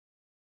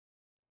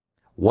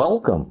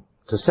Welcome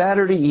to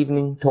Saturday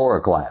Evening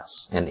Torah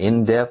Class, an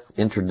in-depth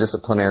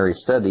interdisciplinary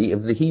study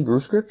of the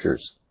Hebrew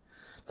Scriptures.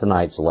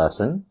 Tonight's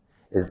lesson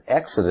is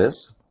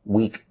Exodus,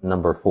 week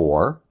number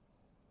 4,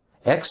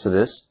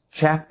 Exodus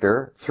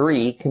chapter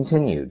 3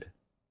 continued.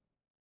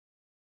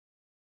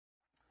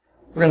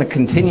 We're going to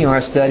continue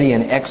our study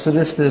in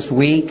Exodus this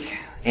week,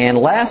 and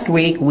last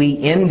week we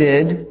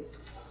ended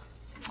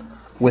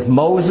with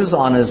Moses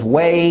on his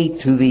way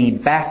to the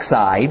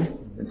backside,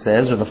 it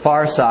says, or the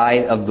far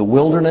side of the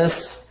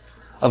wilderness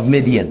of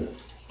Midian.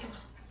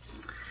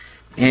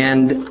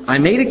 And I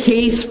made a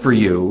case for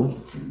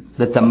you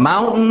that the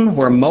mountain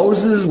where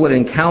Moses would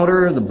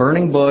encounter the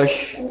burning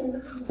bush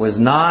was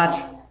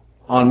not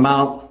on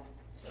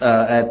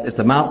at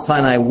the Mount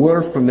Sinai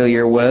we're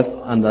familiar with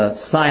on the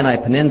Sinai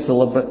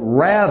Peninsula, but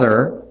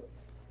rather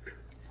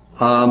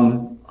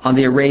on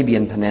the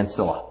Arabian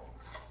Peninsula.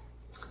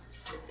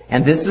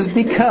 And this is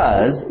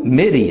because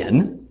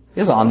Midian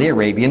is on the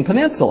Arabian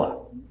Peninsula.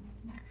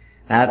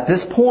 At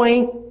this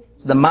point,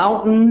 the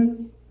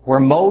mountain where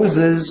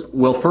Moses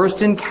will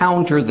first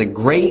encounter the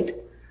great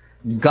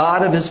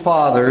God of his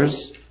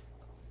fathers,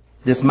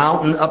 this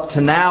mountain up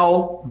to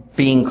now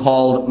being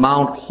called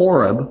Mount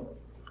Horeb,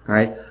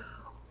 right,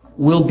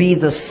 will be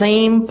the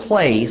same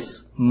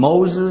place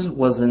Moses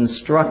was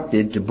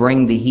instructed to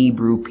bring the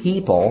Hebrew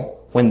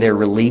people when they're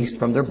released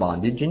from their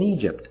bondage in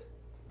Egypt.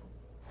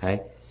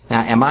 Okay?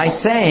 Now, am I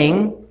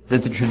saying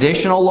that the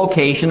traditional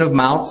location of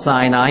Mount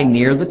Sinai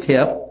near the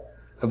tip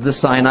of the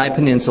Sinai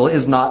Peninsula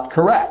is not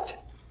correct?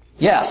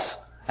 Yes,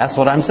 that's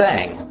what I'm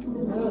saying.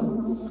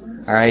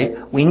 All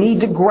right? We need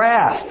to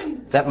grasp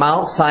that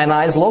Mount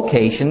Sinai's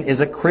location is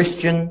a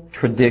Christian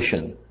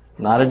tradition,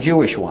 not a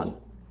Jewish one.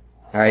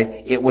 All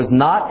right? It was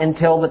not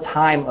until the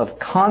time of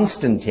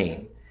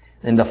Constantine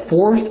in the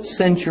 4th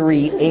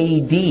century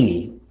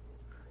A.D.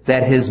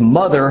 that his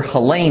mother,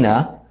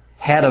 Helena,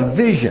 had a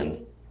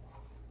vision.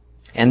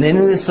 And then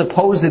in this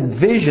supposed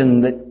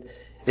vision that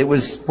it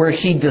was where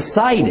she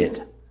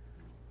decided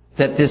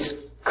that this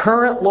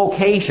current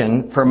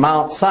location for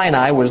Mount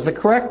Sinai was the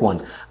correct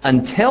one.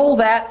 Until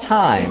that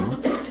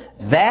time,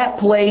 that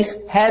place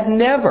had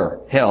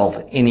never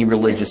held any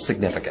religious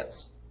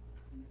significance.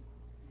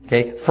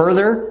 Okay.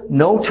 Further,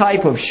 no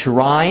type of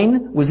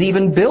shrine was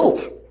even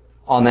built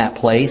on that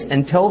place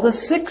until the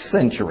 6th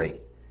century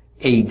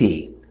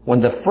A.D., when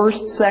the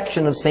first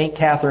section of St.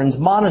 Catherine's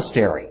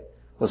Monastery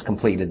was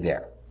completed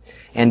there.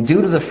 And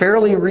due to the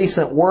fairly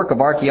recent work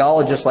of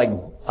archaeologists like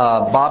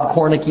Bob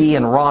Cornicky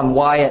and Ron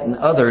Wyatt and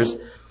others,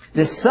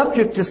 this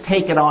subject has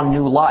taken on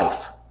new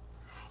life.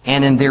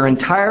 And in their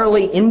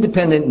entirely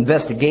independent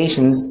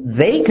investigations,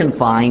 they can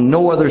find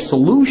no other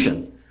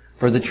solution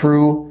for the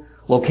true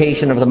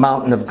location of the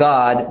mountain of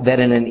God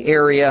than in an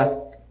area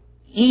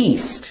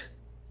east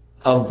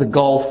of the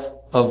Gulf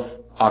of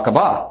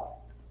Aqaba.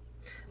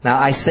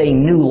 Now, I say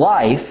new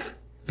life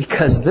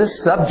because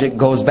this subject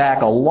goes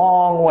back a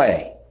long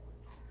way.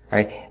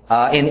 Right.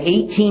 In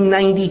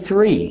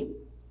 1893,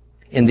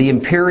 in the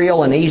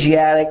Imperial and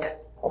Asiatic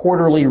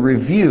Quarterly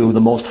Review, the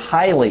most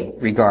highly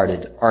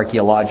regarded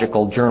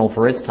archaeological journal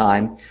for its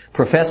time,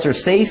 Professor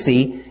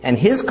Sayce and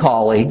his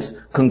colleagues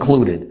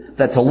concluded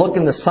that to look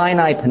in the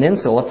Sinai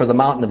Peninsula for the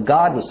mountain of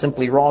God was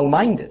simply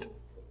wrong-minded.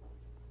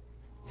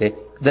 Okay.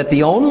 That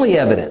the only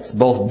evidence,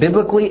 both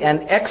biblically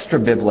and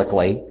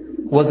extra-biblically,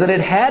 was that it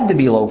had to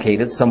be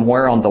located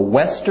somewhere on the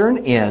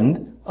western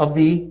end of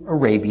the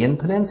Arabian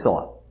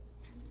Peninsula.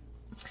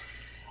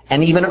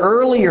 An even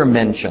earlier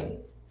mention,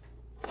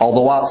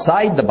 although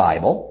outside the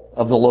Bible,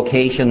 of the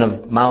location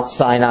of Mount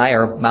Sinai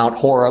or Mount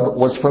Horeb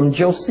was from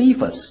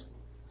Josephus,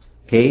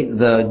 okay,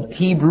 the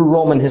Hebrew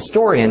Roman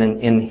historian.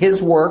 In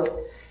his work,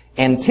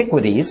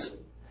 Antiquities,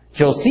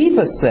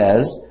 Josephus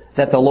says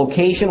that the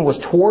location was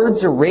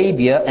towards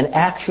Arabia and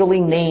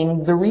actually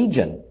named the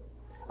region,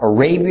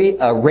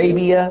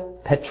 Arabia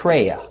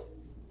Petraea.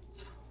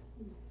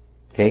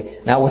 Okay,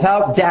 now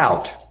without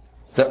doubt,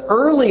 the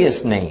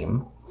earliest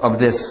name of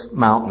this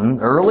mountain,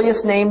 the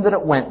earliest name that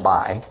it went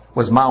by,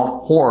 was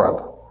Mount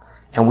Horeb.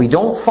 And we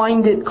don't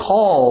find it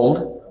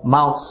called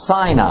Mount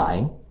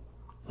Sinai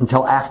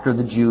until after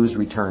the Jews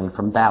returned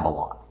from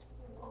Babylon.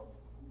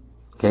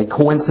 Okay,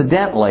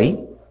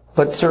 coincidentally,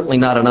 but certainly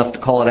not enough to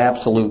call it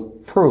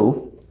absolute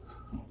proof,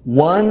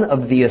 one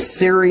of the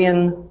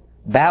Assyrian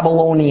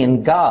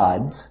Babylonian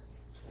gods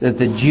that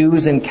the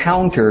Jews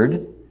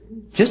encountered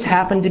just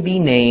happened to be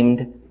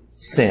named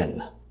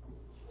Sin.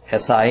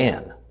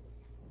 S-I-N.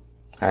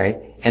 All right,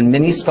 and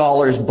many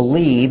scholars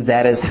believe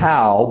that is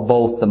how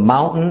both the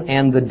mountain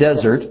and the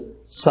desert,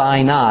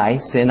 Sinai,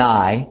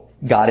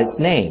 got its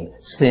name.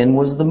 Sin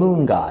was the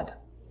moon god.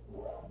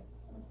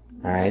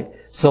 All right,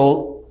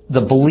 so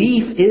the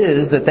belief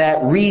is that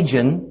that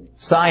region,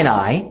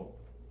 Sinai,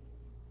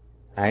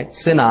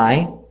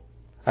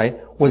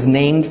 was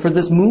named for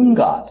this moon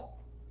god.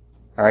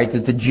 All right,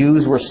 that the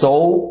Jews were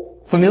so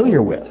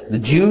familiar with. The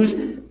Jews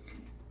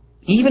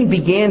even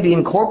began to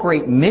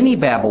incorporate many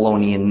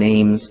Babylonian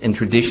names and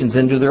traditions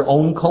into their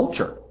own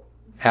culture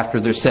after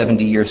their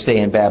 70-year stay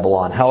in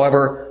Babylon.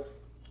 However,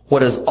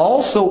 what is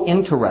also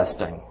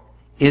interesting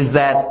is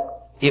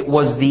that it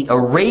was the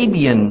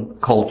Arabian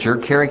culture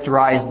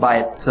characterized by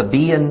its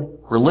Sabaean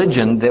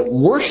religion that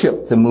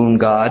worshiped the moon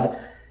god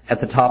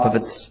at the top of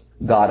its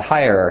god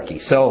hierarchy.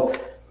 So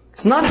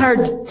it's not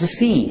hard to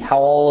see how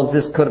all of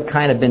this could have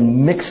kind of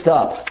been mixed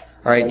up,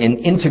 all right, and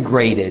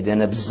integrated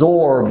and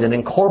absorbed and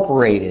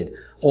incorporated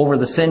over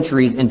the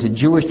centuries into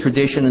Jewish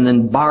tradition and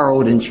then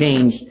borrowed and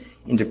changed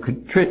into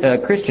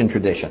Christian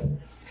tradition.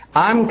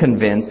 I'm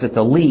convinced, at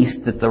the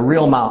least, that the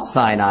real Mount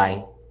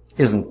Sinai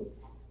is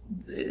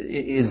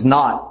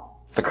not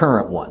the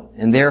current one,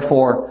 and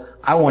therefore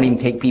I won't even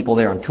take people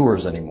there on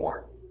tours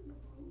anymore.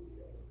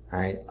 All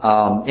right.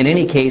 In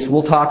any case,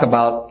 we'll talk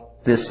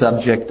about this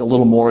subject a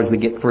little more as we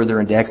get further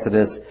into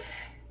Exodus,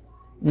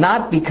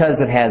 not because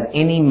it has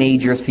any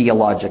major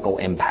theological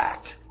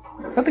impact,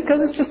 but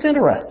because it's just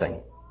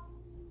interesting.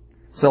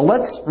 So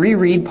let's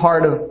reread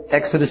part of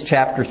Exodus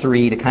chapter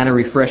 3 to kind of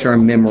refresh our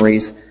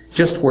memories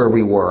just where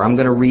we were. I'm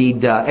going to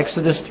read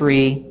Exodus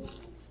 3,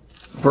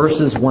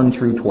 verses 1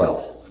 through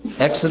 12.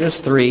 Exodus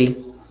 3,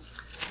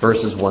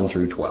 verses 1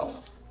 through 12.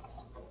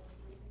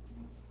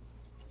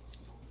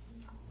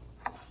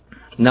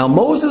 Now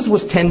Moses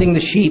was tending the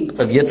sheep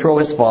of Yitro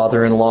his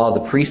father-in-law,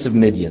 the priest of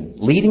Midian.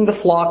 Leading the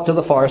flock to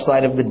the far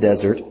side of the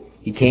desert,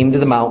 he came to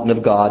the mountain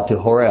of God, to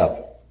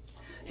Horeb.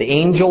 The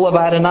angel of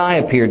Adonai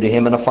appeared to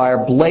him in a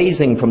fire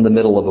blazing from the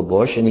middle of a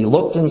bush, and he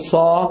looked and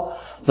saw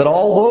that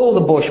although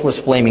the bush was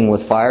flaming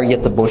with fire,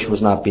 yet the bush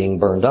was not being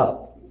burned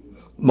up.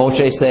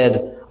 Moshe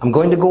said, I'm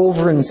going to go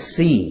over and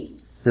see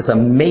this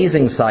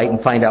amazing sight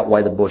and find out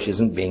why the bush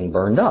isn't being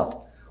burned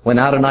up. When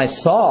Adonai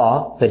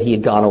saw that he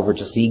had gone over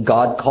to see,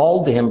 God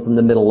called to him from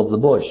the middle of the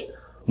bush,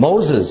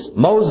 Moses,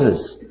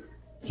 Moses.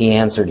 He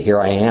answered, Here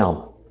I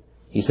am.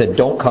 He said,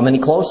 Don't come any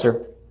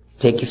closer.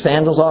 Take your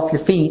sandals off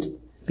your feet,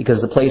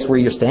 because the place where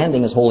you're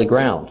standing is holy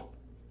ground.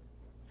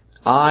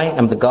 I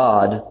am the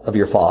God of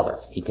your father,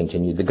 he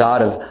continued, the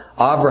God of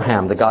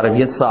Abraham, the God of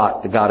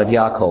Yitzhak, the God of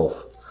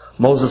Yaakov.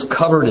 Moses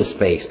covered his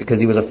face because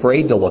he was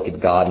afraid to look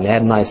at God, and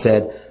Adonai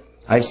said,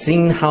 I've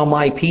seen how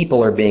my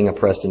people are being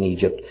oppressed in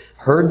Egypt,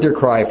 heard their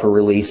cry for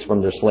release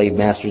from their slave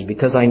masters,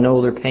 because I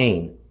know their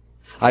pain.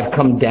 I've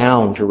come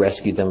down to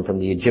rescue them from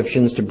the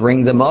Egyptians, to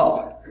bring them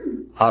up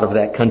out of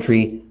that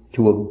country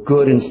to a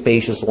good and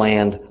spacious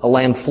land, a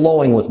land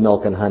flowing with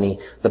milk and honey,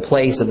 the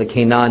place of the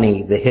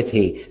Canaanite, the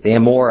Hittite, the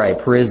Amorite,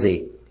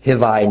 Perizzi,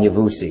 Hivi, and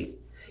Yevusi.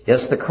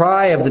 Yes, the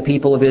cry of the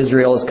people of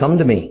Israel has come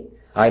to me.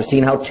 I have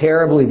seen how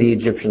terribly the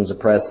Egyptians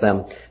oppress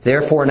them.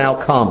 Therefore now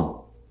come.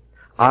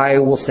 I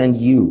will send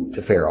you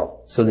to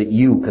Pharaoh, so that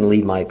you can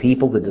lead my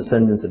people, the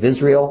descendants of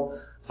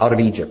Israel, out of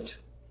Egypt.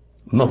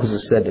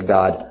 Moses said to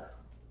God,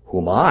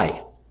 Who am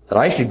I, that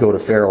I should go to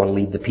Pharaoh and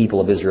lead the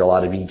people of Israel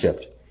out of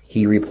Egypt?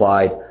 He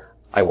replied,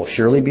 I will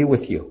surely be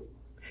with you.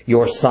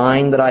 Your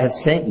sign that I have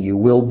sent you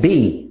will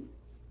be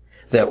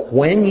that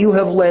when you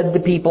have led the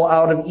people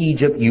out of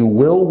Egypt, you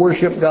will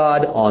worship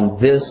God on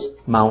this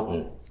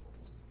mountain.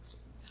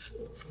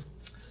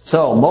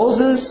 So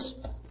Moses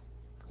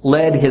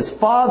led his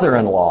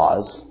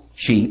father-in-law's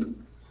sheep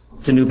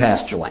to new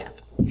pasture land.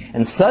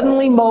 And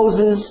suddenly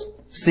Moses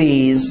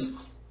sees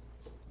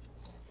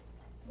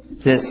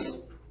this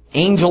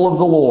angel of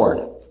the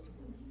Lord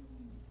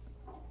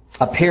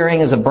appearing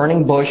as a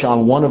burning bush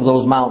on one of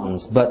those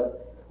mountains.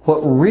 But what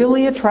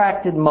really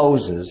attracted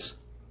Moses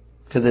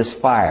to this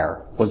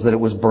fire was that it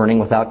was burning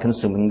without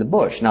consuming the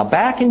bush. Now,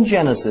 back in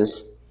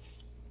Genesis,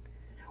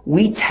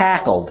 we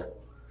tackled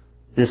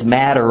this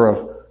matter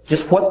of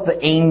just what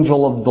the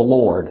angel of the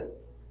Lord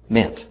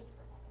meant.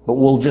 But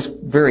we'll just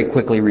very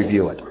quickly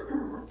review it.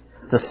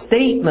 The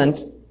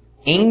statement,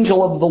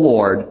 angel of the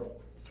Lord,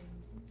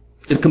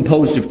 is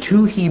composed of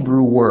two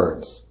Hebrew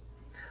words.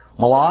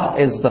 Malach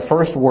is the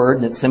first word,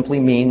 and it simply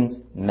means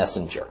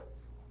messenger.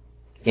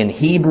 In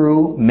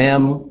Hebrew,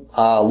 mem,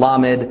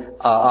 lamed,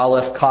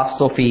 aleph, kaf,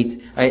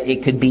 sofit,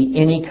 it could be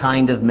any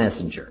kind of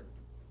messenger.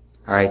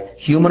 All right,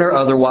 human or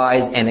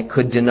otherwise, and it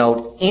could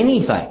denote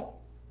anything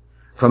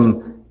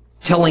from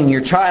telling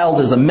your child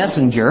as a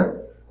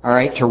messenger, all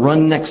right, to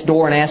run next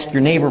door and ask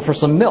your neighbor for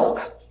some milk,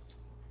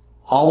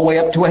 all the way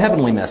up to a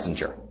heavenly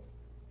messenger,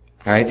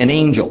 all right, an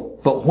angel.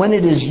 But when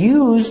it is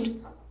used,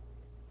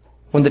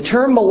 when the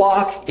term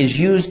malach is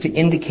used to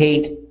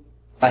indicate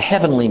a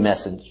heavenly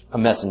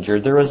messenger,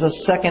 there is a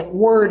second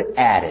word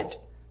added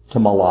to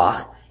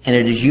malach, and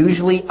it is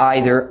usually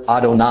either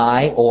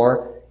Adonai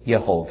or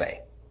Yehovah.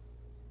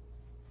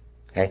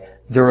 Okay?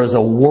 There is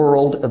a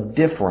world of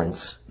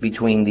difference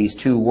between these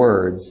two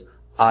words,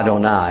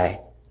 Adonai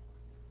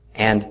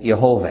and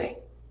Yehovah.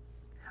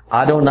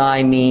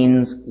 Adonai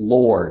means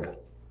Lord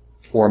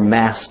or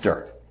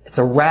Master. It's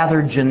a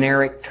rather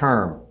generic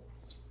term.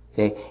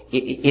 Okay?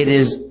 It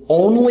is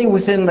only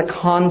within the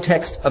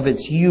context of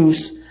its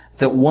use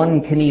that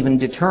one can even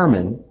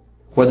determine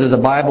whether the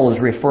Bible is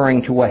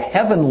referring to a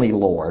heavenly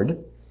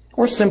Lord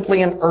or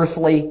simply an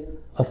earthly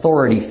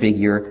authority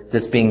figure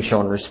that's being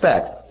shown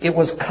respect. It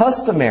was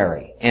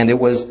customary and it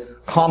was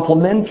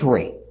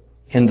complimentary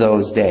in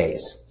those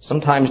days,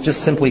 sometimes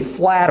just simply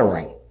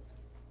flattering,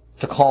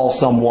 to call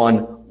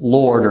someone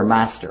Lord or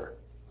Master,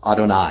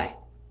 Adonai.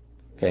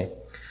 Okay?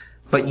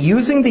 But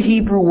using the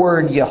Hebrew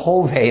word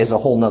Yehovah is a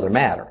whole nother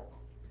matter.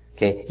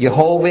 Okay?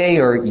 Yehovah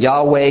or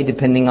Yahweh,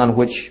 depending on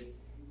which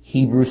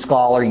Hebrew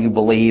scholar you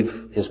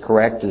believe is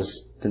correct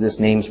as to this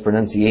name's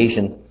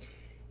pronunciation,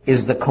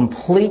 is the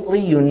completely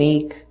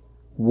unique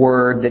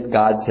word that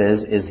God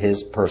says is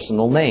His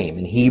personal name.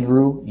 In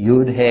Hebrew,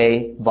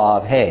 Yud-He,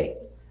 Vav-He.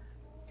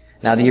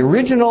 Now, the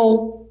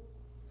original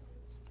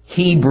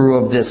Hebrew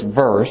of this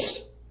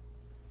verse,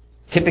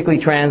 typically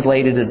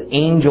translated as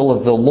angel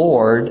of the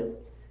Lord,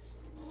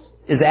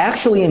 is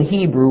actually in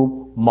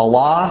Hebrew,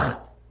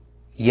 Malach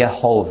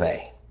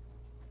Yehovah.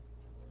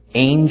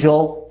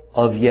 Angel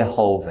of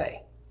Yehovah.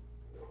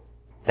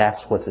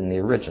 That's what's in the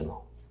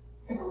original.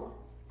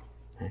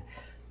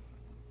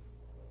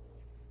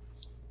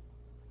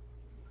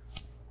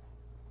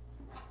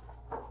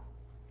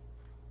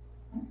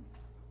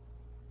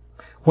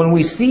 When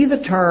we see the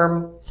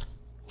term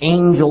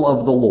angel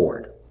of the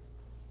Lord,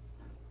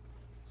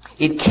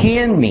 it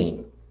can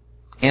mean,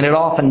 and it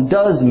often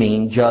does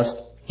mean, just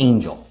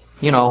angel.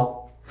 You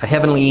know, a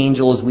heavenly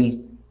angel as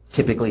we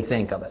typically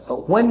think of it.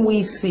 But when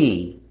we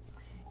see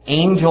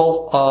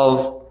angel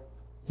of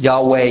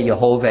Yahweh,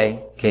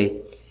 Yehovah,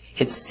 okay,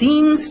 it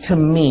seems to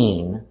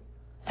mean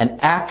an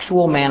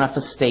actual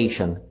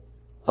manifestation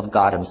of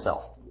God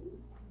Himself.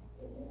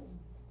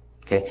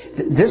 Okay,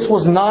 this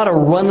was not a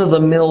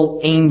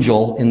run-of-the-mill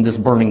angel in this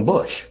burning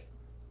bush,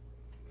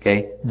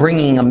 okay,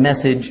 bringing a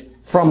message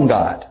from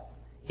God.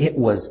 It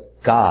was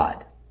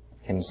God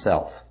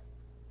Himself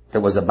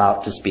that was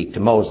about to speak to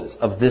Moses.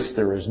 Of this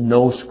there is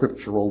no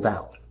scriptural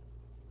doubt.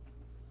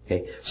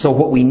 Okay, so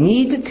what we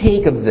need to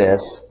take of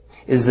this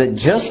is that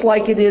just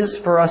like it is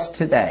for us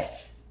today,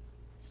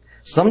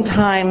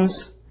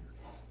 sometimes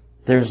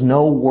there's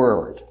no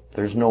word,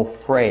 there's no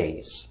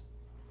phrase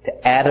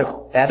to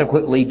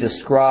adequately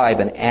describe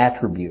an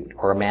attribute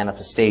or a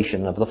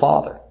manifestation of the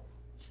Father.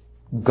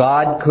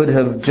 God could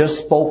have just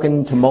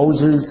spoken to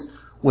Moses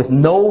with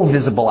no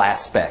visible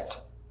aspect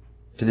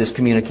to this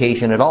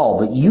communication at all,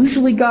 but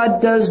usually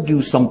God does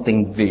do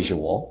something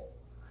visual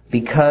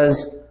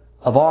because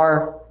of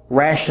our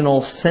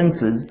rational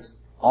senses,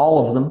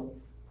 all of them.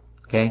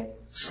 Okay?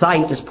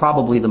 Sight is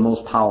probably the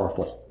most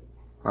powerful,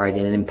 all right,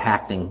 in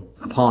impacting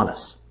upon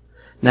us.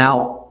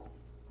 Now,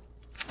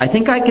 I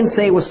think I can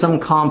say with some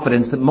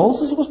confidence that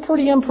Moses was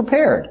pretty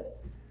unprepared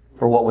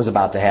for what was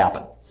about to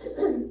happen.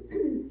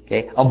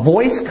 Okay? A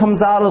voice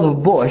comes out of the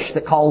bush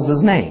that calls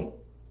his name.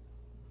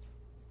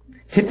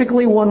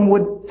 Typically one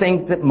would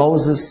think that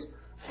Moses'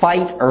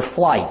 fight or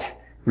flight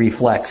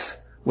reflex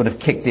would have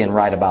kicked in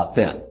right about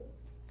then.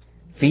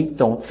 Feet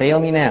don't fail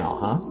me now,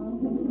 huh?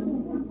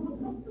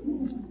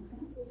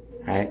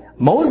 Right?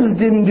 Moses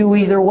didn't do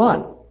either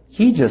one.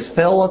 He just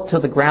fell up to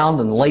the ground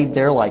and laid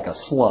there like a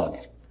slug.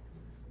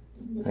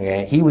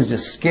 Okay? He was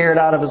just scared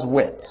out of his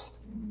wits.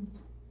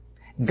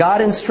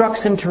 God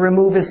instructs him to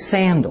remove his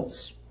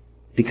sandals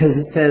because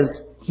it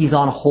says he's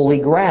on holy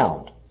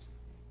ground.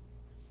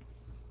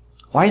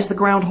 Why is the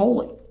ground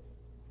holy?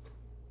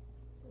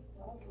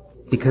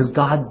 Because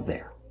God's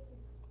there.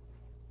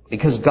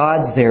 Because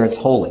God's there, it's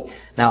holy.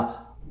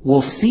 Now,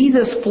 we'll see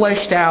this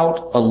fleshed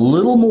out a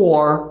little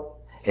more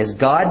as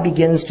God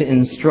begins to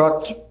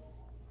instruct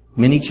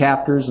many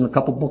chapters and a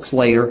couple books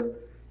later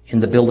in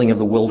the building of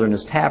the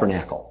wilderness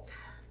tabernacle.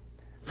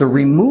 The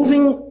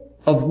removing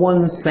of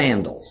one's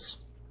sandals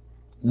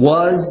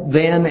was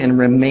then and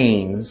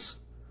remains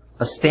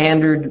a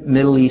standard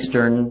Middle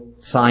Eastern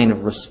sign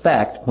of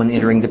respect when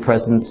entering the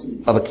presence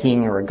of a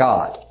king or a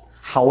god.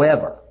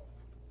 However,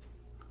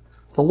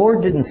 the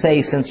Lord didn't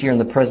say, since you're in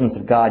the presence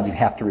of God, you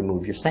have to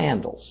remove your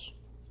sandals.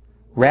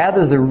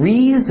 Rather, the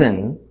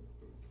reason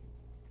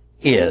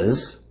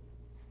is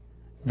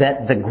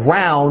that the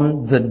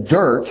ground, the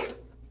dirt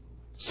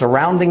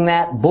surrounding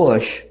that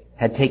bush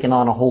had taken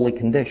on a holy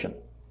condition.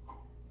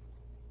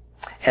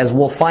 As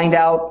we'll find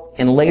out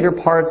in later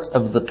parts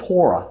of the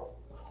Torah,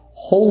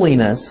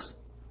 holiness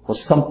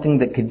was something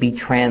that could be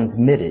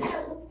transmitted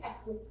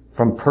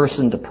from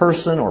person to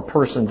person or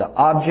person to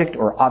object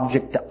or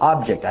object to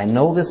object. I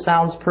know this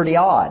sounds pretty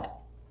odd.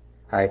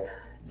 All right.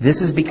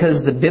 This is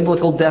because the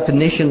biblical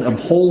definition of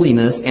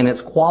holiness and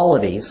its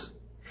qualities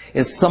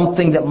is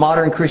something that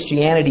modern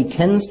Christianity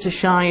tends to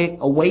shy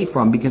away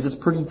from because it's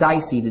pretty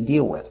dicey to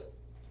deal with.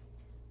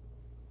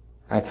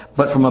 All right.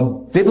 But from a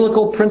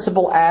biblical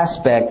principle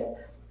aspect,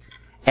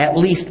 at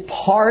least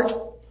part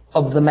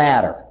of the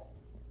matter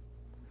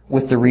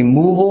with the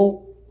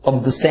removal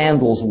of the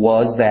sandals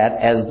was that,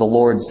 as the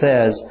Lord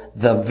says,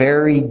 the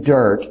very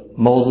dirt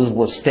Moses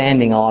was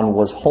standing on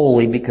was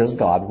holy because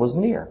God was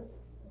near.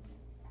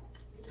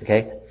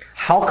 Okay?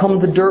 How come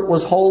the dirt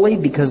was holy?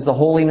 Because the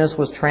holiness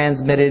was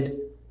transmitted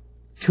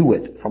to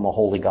it from a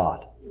holy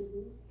God.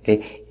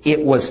 Okay?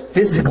 It was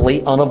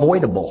physically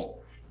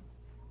unavoidable.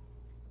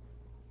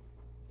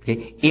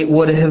 Okay? It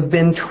would have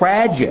been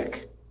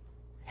tragic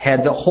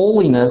had the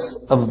holiness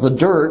of the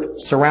dirt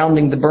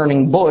surrounding the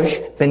burning bush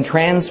been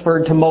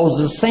transferred to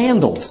Moses'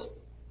 sandals.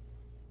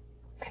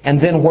 And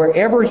then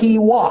wherever he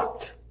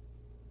walked,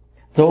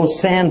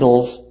 those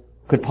sandals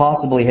could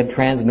possibly have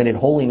transmitted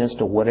holiness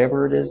to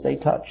whatever it is they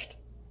touched.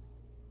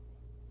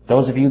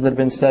 Those of you that have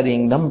been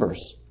studying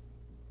Numbers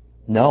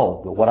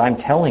know that what I'm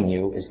telling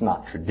you is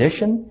not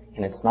tradition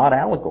and it's not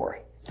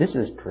allegory. This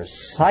is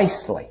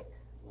precisely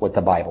what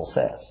the Bible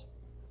says.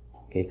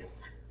 Okay?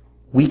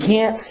 We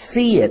can't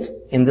see it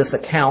in this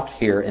account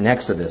here in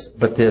Exodus,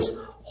 but this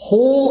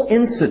whole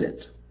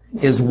incident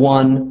is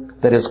one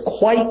that is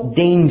quite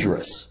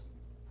dangerous,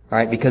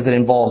 right? Because it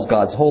involves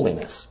God's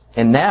holiness.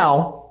 And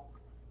now,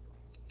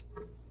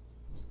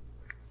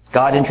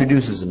 God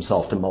introduces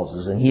himself to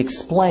Moses, and he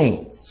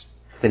explains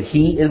that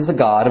he is the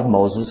God of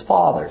Moses'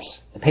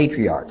 fathers, the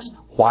patriarchs.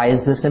 Why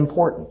is this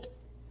important?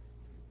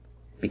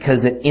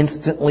 Because it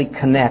instantly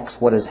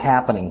connects what is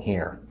happening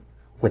here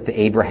with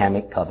the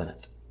Abrahamic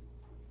covenant.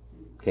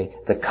 Okay?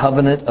 The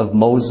covenant of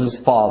Moses'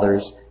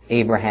 fathers,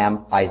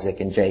 Abraham,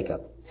 Isaac, and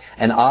Jacob.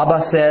 And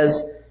Abba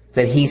says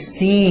that he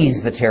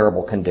sees the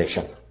terrible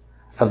condition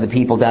of the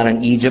people down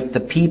in Egypt, the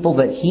people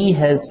that he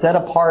has set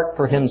apart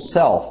for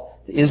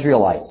himself, the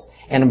Israelites.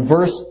 And in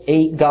verse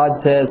 8, God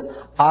says,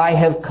 I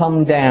have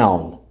come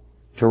down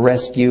to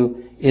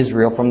rescue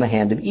Israel from the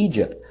hand of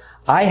Egypt.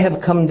 I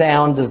have come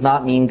down does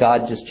not mean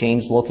God just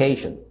changed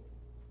location.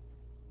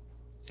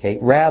 Okay?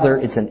 Rather,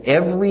 it's an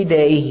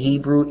everyday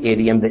Hebrew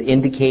idiom that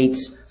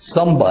indicates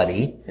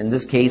somebody, in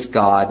this case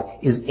God,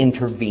 is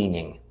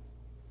intervening,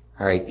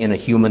 all right, in a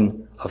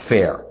human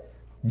affair.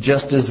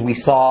 Just as we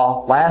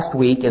saw last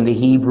week in the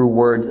Hebrew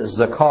word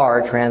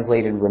zakar,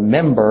 translated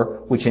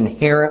remember, which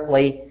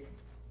inherently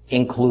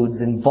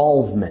includes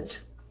involvement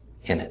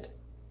in it.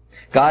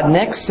 God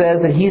next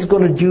says that he's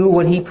going to do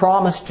what he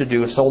promised to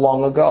do so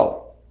long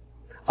ago.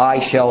 I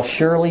shall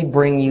surely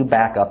bring you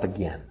back up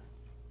again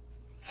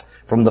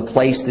from the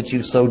place that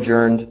you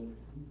sojourned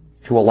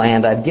to a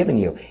land I've given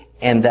you.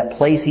 And that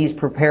place he's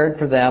prepared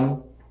for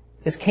them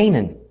is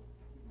Canaan.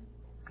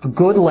 A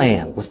good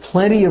land with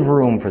plenty of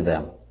room for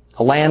them.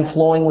 A land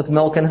flowing with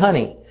milk and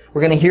honey.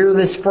 We're going to hear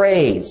this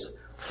phrase,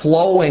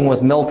 flowing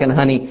with milk and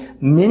honey,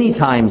 many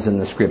times in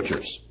the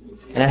Scriptures.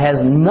 And it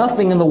has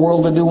nothing in the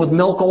world to do with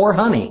milk or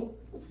honey.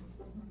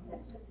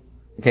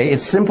 Okay,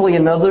 it's simply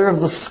another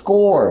of the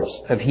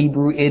scores of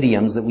Hebrew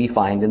idioms that we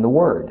find in the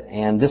Word.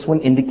 And this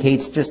one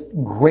indicates just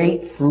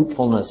great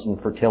fruitfulness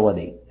and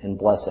fertility and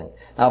blessing.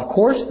 Now, of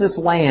course, this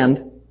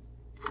land,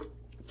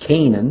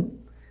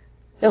 Canaan,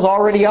 is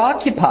already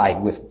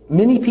occupied with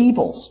many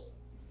peoples.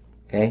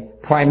 Okay,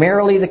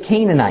 primarily the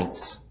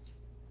Canaanites.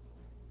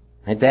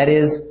 Right? That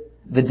is,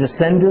 the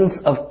descendants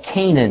of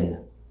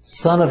Canaan,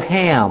 son of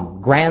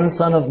Ham,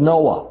 grandson of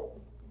Noah.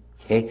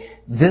 Okay?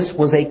 This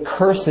was a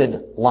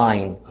cursed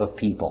line of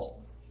people.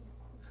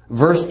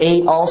 Verse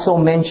 8 also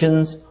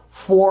mentions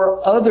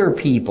 4 other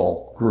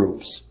people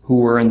groups who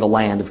were in the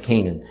land of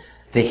Canaan.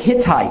 The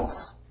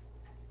Hittites,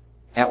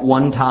 at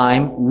one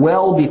time,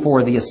 well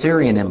before the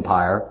Assyrian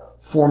Empire,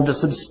 formed a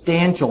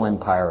substantial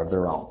empire of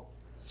their own.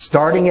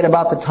 Starting at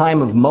about the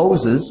time of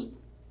Moses,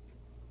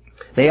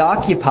 they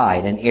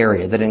occupied an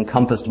area that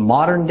encompassed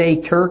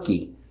modern-day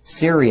Turkey,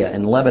 Syria,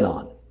 and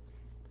Lebanon.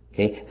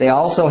 Okay? They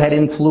also had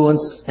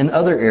influence in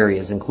other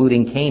areas,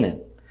 including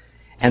Canaan.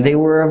 And they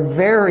were a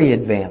very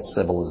advanced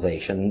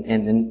civilization.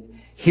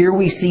 And here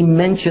we see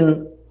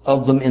mention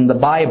of them in the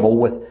Bible,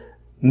 with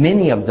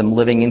many of them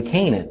living in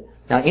Canaan.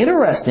 Now,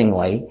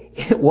 interestingly,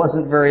 it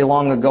wasn't very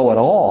long ago at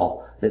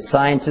all that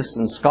scientists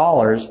and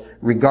scholars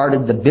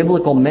regarded the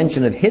biblical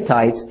mention of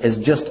Hittites as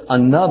just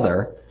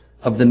another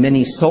of the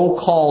many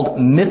so-called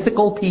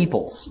mythical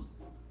peoples,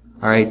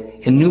 all right,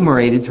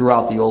 enumerated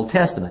throughout the Old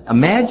Testament.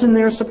 Imagine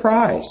their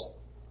surprise,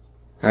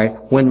 all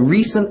right, when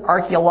recent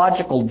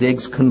archaeological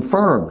digs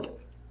confirmed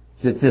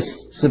that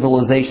this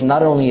civilization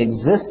not only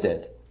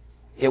existed,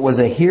 it was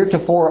a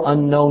heretofore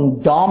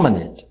unknown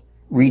dominant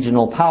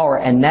regional power,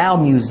 and now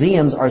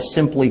museums are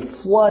simply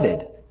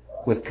flooded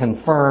with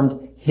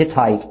confirmed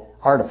Hittite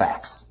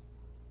artifacts.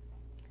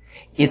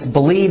 It's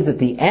believed that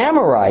the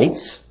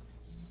Amorites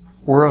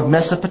were of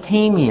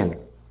Mesopotamian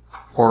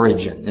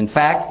origin. In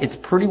fact, it's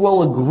pretty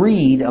well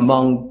agreed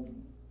among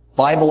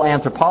Bible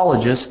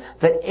anthropologists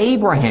that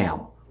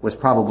Abraham was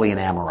probably an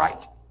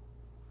Amorite.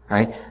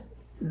 Right?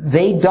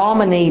 They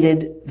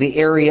dominated the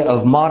area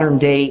of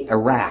modern-day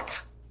Iraq.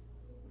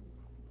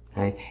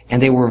 Right?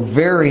 And they were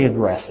very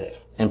aggressive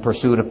in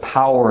pursuit of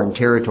power and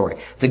territory.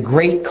 The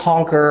great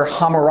conqueror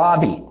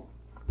Hammurabi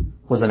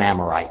was an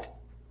Amorite.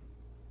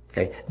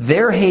 Okay.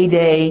 Their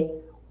heyday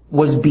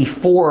was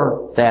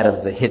before that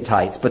of the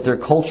Hittites, but their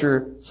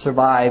culture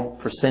survived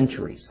for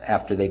centuries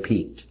after they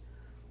peaked.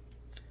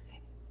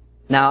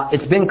 Now,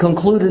 it's been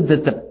concluded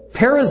that the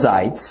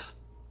Perizzites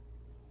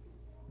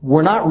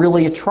were not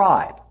really a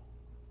tribe,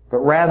 but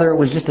rather it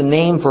was just a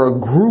name for a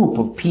group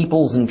of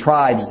peoples and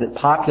tribes that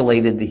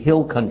populated the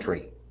hill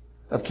country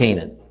of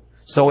Canaan.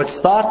 So it's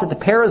thought that the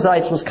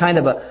Perizzites was kind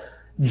of a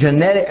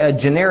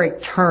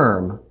generic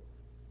term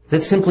that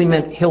simply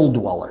meant hill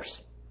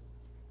dwellers.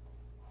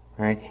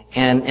 Right?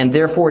 And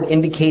therefore it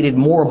indicated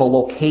more of a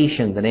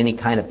location than any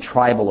kind of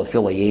tribal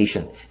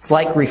affiliation. It's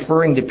like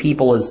referring to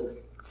people as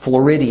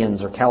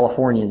Floridians or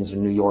Californians or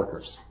New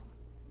Yorkers.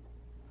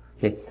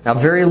 Okay. Now,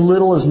 very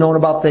little is known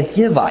about the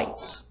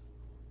Hivites.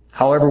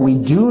 However, we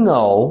do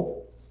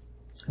know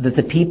that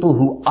the people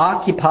who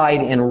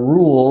occupied and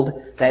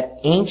ruled that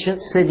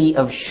ancient city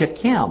of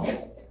Shechem,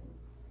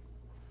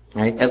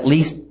 right, at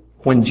least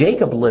when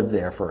Jacob lived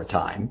there for a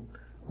time,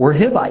 were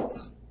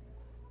Hivites.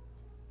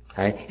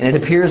 Right? And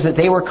it appears that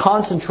they were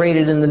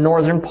concentrated in the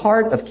northern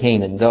part of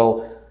Canaan,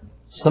 though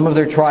some of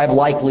their tribe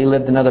likely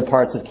lived in other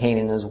parts of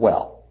Canaan as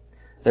well.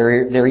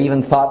 They're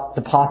even thought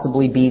to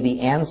possibly be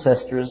the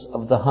ancestors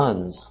of the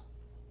Huns.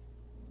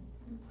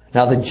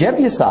 Now, the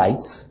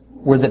Jebusites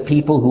were the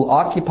people who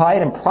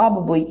occupied and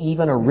probably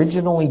even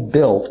originally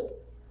built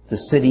the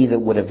city that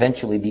would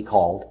eventually be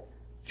called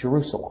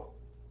Jerusalem.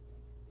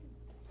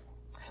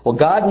 Well,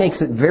 God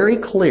makes it very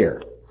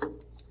clear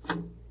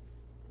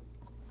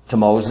to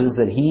Moses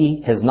that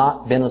he has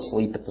not been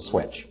asleep at the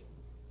switch.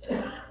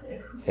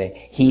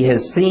 Okay? He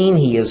has seen,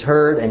 he has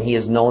heard, and he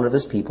has known of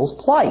his people's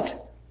plight.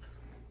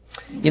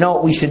 You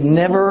know, we should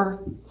never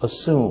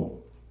assume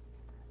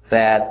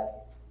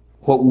that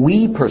what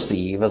we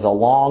perceive as a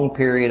long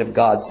period of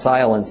God's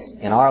silence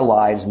in our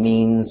lives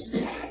means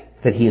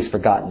that he has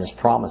forgotten his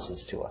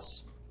promises to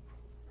us,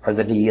 or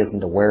that he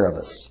isn't aware of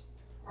us,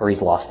 or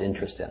he's lost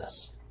interest in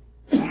us.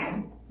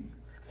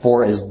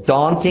 For as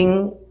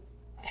daunting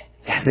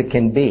as it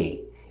can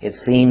be, it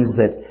seems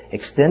that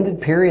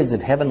extended periods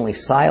of heavenly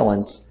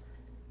silence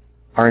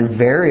are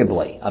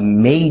invariably a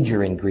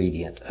major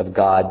ingredient of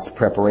God's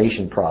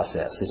preparation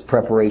process, his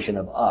preparation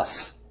of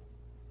us,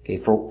 okay,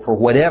 for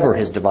whatever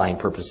his divine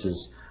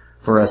purposes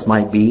for us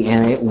might be,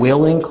 and it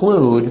will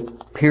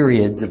include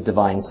periods of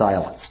divine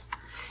silence.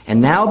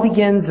 And now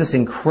begins this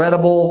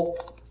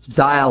incredible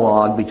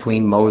dialogue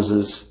between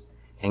Moses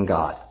and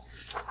God.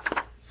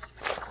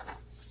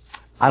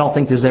 I don't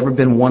think there's ever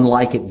been one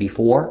like it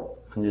before,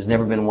 and there's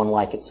never been one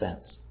like it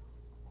since.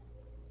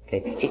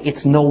 Okay?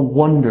 It's no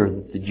wonder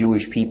that the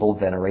Jewish people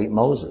venerate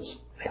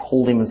Moses. They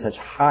hold him in such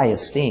high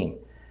esteem.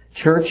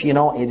 Church, you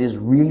know, it is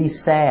really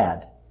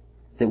sad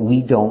that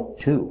we don't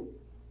too.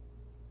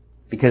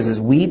 Because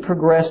as we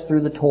progress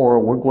through the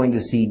Torah, we're going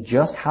to see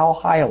just how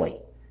highly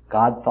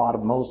God thought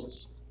of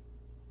Moses.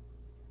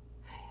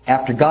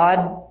 After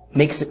God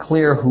makes it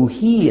clear who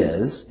he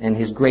is and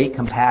his great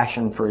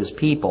compassion for his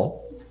people,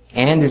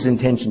 and his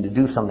intention to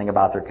do something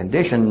about their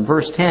condition, in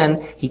verse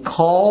 10, he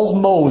calls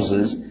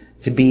Moses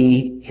to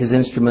be his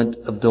instrument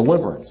of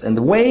deliverance. And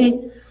the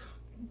way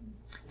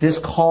this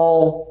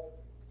call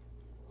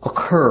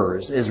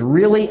occurs is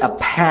really a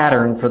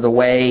pattern for the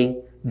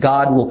way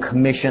God will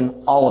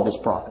commission all of his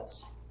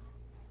prophets.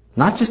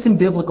 Not just in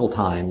biblical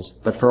times,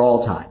 but for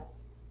all time.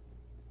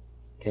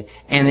 Okay?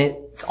 And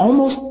it's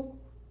almost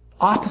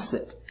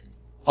opposite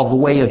of the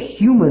way a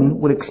human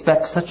would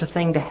expect such a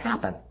thing to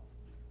happen.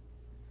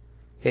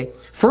 Okay?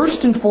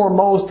 First and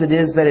foremost, it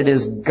is that it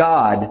is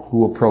God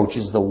who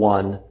approaches the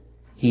one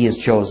he has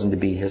chosen to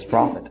be his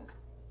prophet.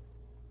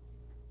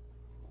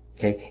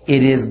 Okay?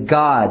 It is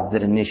God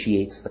that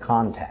initiates the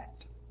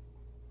contact.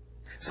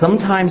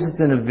 Sometimes it's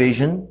in a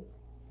vision,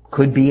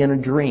 could be in a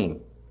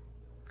dream.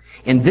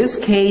 In this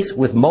case,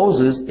 with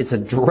Moses, it's a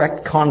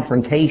direct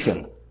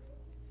confrontation.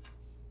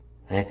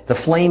 Okay? The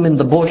flame in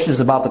the bush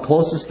is about the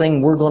closest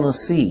thing we're going to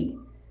see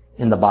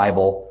in the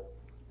Bible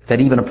that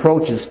even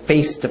approaches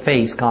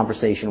face-to-face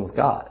conversation with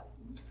God.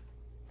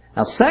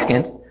 Now,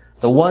 second,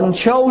 the one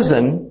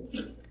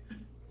chosen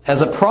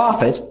as a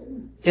prophet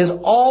is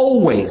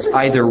always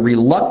either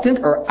reluctant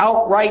or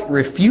outright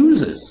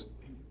refuses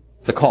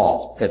the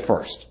call at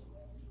first.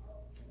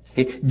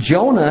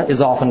 Jonah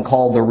is often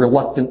called the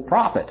reluctant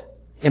prophet.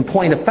 In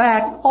point of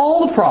fact,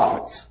 all the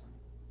prophets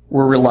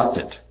were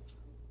reluctant.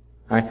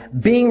 Right?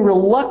 Being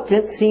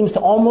reluctant seems to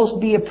almost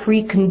be a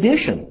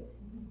precondition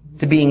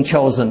to being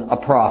chosen a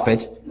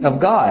prophet of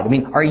God. I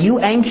mean, are you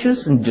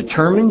anxious and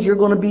determined you're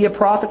going to be a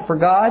prophet for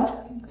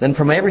God? Then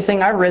from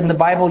everything I've read in the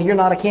Bible, you're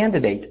not a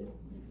candidate.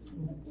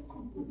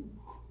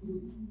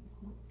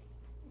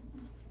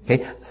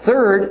 Okay.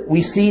 Third,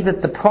 we see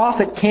that the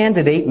prophet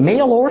candidate,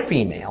 male or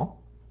female,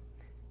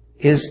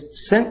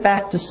 is sent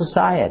back to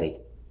society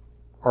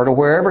or to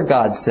wherever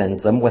God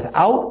sends them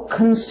without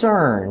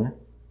concern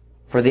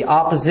for the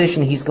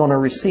opposition he's going to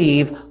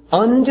receive,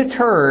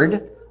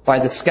 undeterred by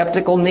the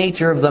skeptical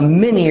nature of the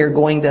many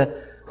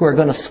who are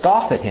going to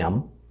scoff at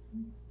him,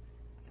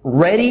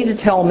 ready to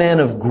tell men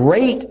of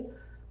great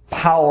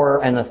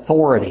power and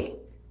authority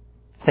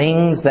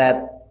things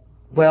that,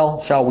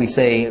 well, shall we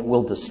say,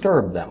 will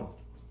disturb them.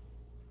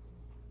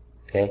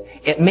 Okay?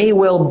 It may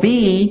well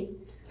be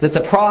that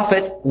the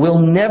prophet will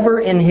never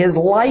in his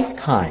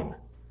lifetime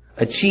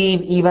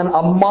achieve even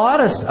a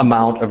modest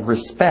amount of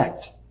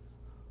respect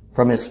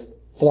from his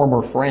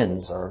former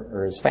friends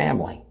or his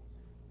family.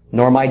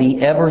 Nor might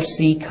he ever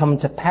see come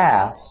to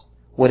pass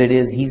what it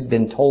is he's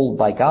been told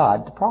by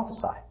God to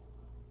prophesy.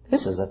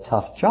 This is a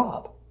tough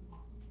job.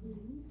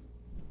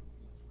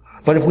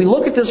 But if we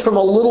look at this from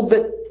a little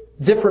bit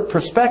different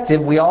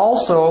perspective, we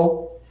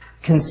also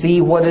can see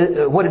what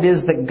it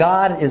is that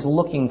God is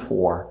looking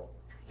for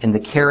in the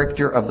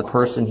character of the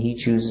person he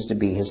chooses to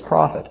be his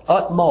prophet.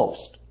 At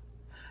most,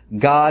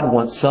 God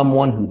wants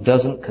someone who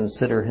doesn't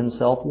consider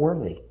himself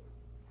worthy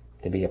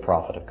to be a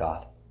prophet of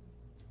God.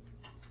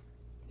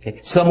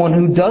 Okay? Someone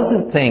who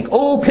doesn't think,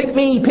 oh, pick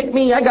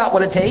me, I got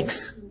what it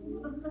takes.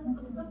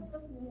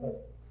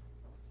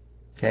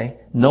 Okay?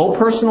 No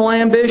personal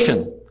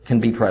ambition can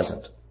be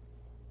present.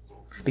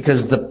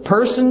 Because the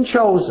person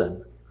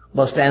chosen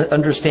must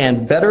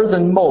understand better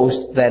than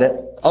most that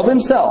of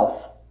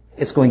himself,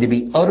 it's going to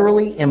be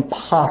utterly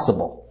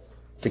impossible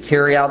to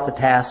carry out the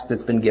task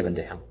that's been given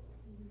to him.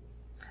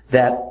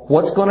 That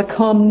what's going to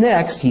come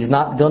next, he's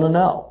not going to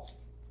know.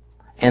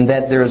 And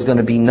that there's going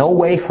to be no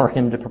way for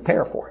him to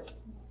prepare for it.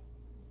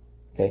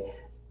 Okay?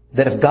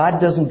 That if God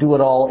doesn't do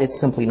it all, it's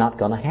simply not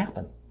going to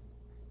happen.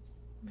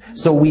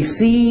 So we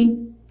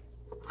see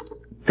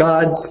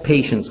God's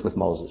patience with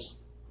Moses.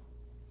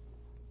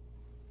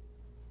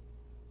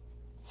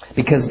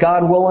 Because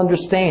God well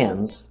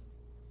understands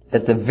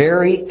that the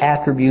very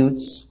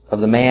attributes of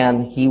the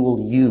man he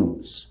will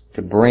use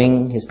to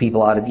bring his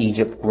people out of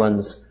Egypt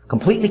runs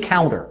completely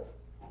counter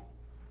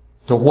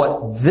to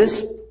what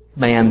this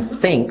man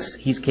thinks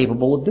he's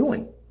capable of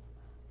doing.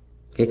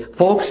 Okay,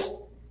 folks,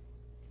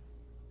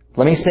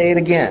 let me say it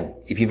again.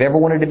 If you've ever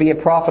wanted to be a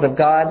prophet of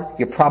God,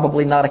 you're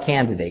probably not a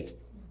candidate.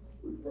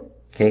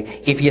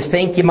 Okay, if you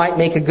think you might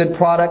make a good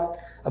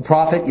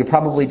prophet, you're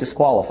probably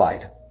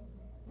disqualified.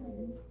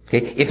 Okay,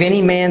 if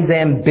any man's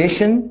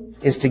ambition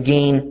is to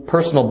gain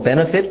personal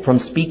benefit from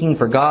speaking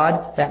for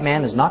God, that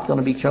man is not going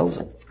to be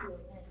chosen.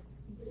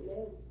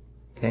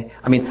 Okay,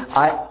 I mean,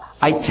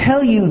 I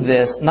tell you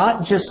this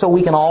not just so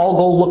we can all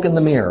go look in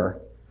the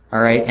mirror, all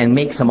right, and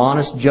make some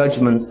honest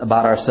judgments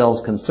about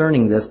ourselves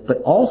concerning this,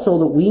 but also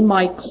that we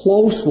might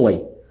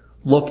closely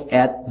look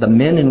at the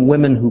men and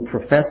women who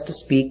profess to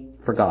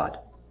speak for God.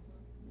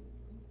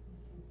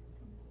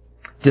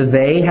 Do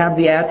they have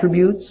the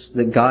attributes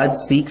that God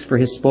seeks for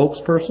His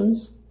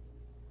spokespersons?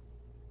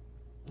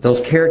 Those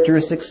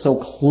characteristics so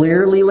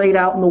clearly laid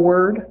out in the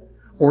Word?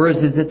 Or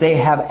is it that they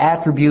have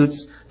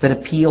attributes that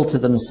appeal to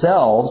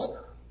themselves,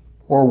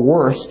 or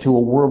worse, to a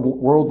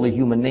worldly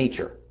human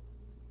nature?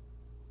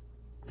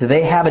 Do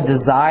they have a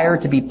desire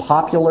to be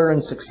popular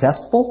and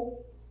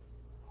successful?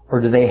 Or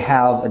do they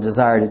have a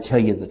desire to tell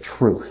you the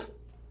truth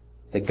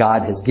that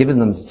God has given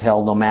them to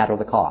tell no matter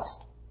the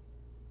cost?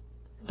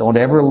 Don't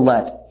ever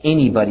let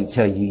anybody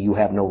tell you you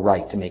have no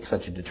right to make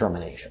such a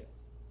determination.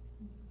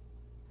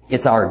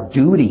 It's our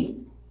duty,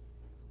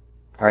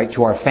 all right,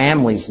 to our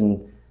families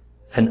and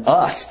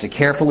us to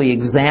carefully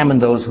examine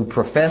those who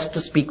profess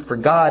to speak for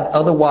God.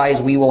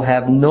 Otherwise, we will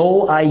have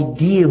no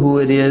idea who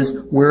it is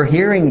we're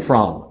hearing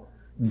from.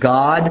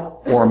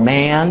 God or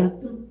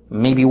man,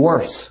 maybe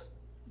worse.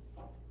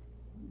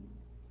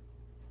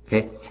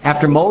 Okay.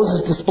 After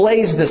Moses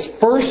displays this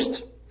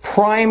first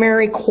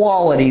primary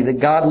quality that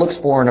God looks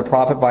for in a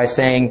prophet by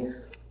saying,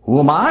 who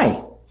am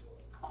I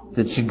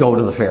that should go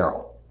to the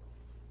Pharaoh?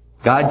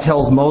 God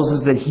tells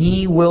Moses that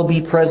He will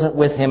be present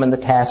with him in the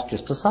task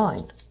just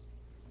assigned.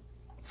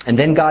 And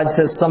then God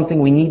says something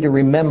we need to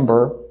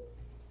remember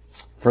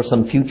for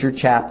some future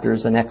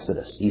chapters in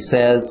Exodus. He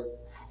says,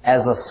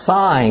 as a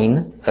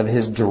sign of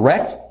His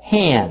direct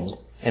hand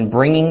in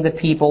bringing the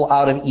people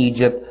out of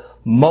Egypt,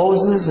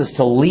 Moses is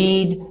to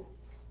lead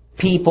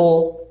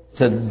people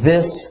to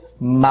this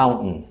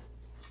mountain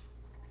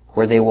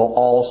where they will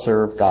all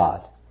serve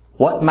God.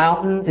 What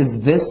mountain is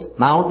this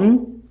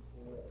mountain?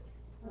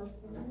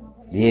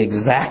 The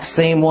exact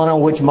same one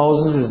on which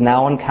Moses is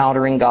now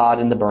encountering God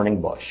in the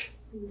burning bush.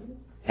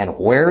 And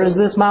where is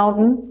this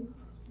mountain?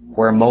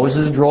 Where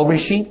Moses drove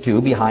his sheep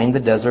to behind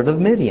the desert of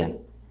Midian.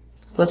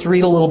 Let's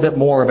read a little bit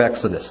more of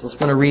Exodus. Let's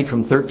going to read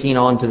from 13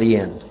 on to the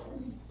end.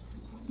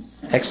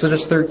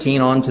 Exodus 13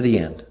 on to the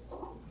end.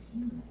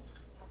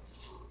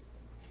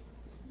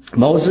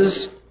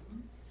 Moses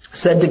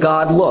said to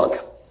God,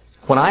 look,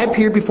 when I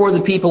appear before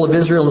the people of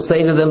Israel and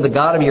say to them, the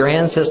God of your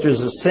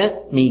ancestors has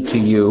sent me to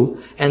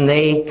you, and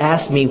they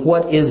ask me,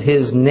 what is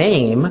His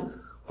name?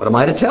 What am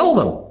I to tell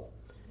them?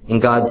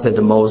 And God said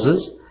to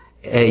Moses,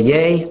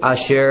 Ehyeh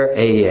Asher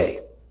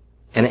Ehyeh,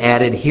 and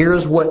added,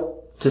 here's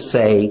what to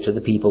say to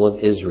the people of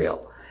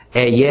Israel.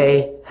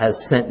 Ehyeh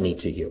has sent me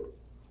to you.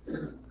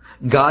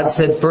 God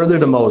said further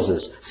to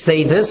Moses,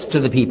 say this to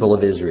the people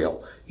of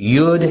Israel,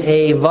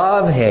 Yud-He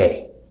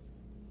Vav-He,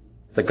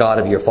 the God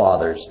of your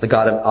fathers, the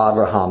God of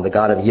Abraham, the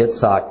God of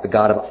Yitzhak, the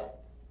God of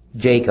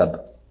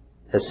Jacob,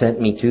 has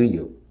sent me to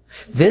you.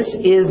 This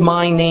is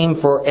my name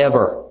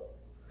forever.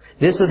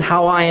 This is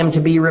how I am to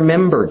be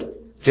remembered,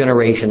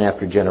 generation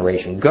after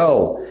generation.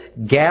 Go,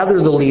 gather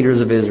the leaders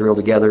of Israel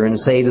together and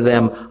say to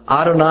them,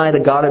 Adonai,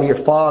 the God of your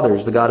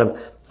fathers, the God of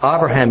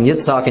Abraham,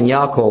 Yitzhak, and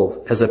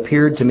Yaakov, has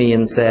appeared to me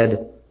and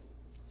said,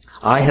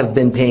 I have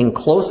been paying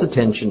close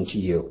attention to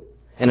you,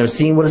 and have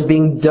seen what is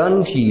being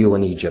done to you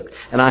in Egypt.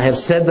 And I have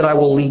said that I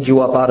will lead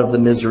you up out of the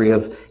misery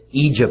of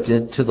Egypt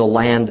into the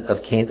land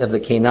of the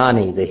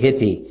Canaani, the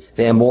Hitti,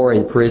 the Amori,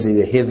 the Perizzi,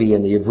 the Hivi,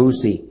 and the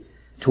Yevusi,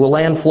 to a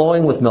land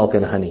flowing with milk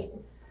and honey.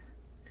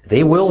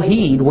 They will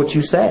heed what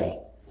you say.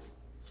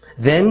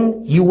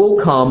 Then you will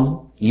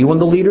come, you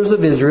and the leaders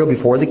of Israel,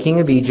 before the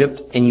king of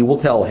Egypt, and you will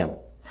tell him,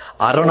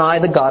 Adonai,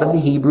 the God of the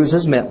Hebrews,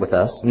 has met with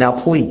us. Now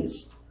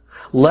please,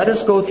 let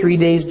us go 3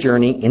 days'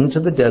 journey into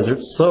the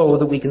desert so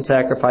that we can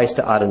sacrifice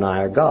to Adonai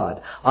our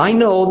God. I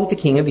know that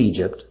the king of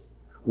Egypt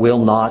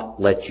will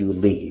not let you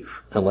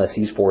leave unless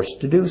he's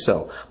forced to do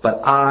so.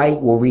 But I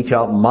will reach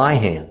out my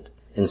hand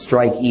and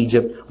strike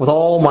Egypt with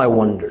all my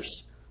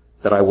wonders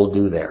that I will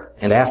do there.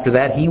 And after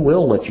that he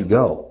will let you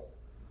go.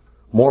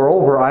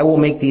 Moreover, I will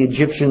make the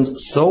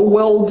Egyptians so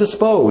well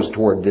disposed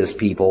toward this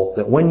people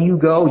that when you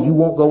go, you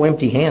won't go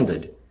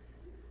empty-handed.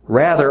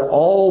 Rather,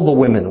 all the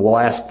women will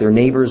ask their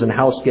neighbors and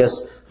house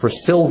guests for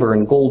silver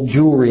and gold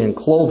jewelry and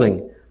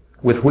clothing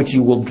with which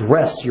you will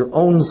dress your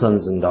own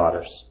sons and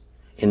daughters.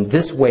 In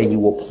this way you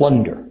will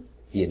plunder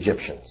the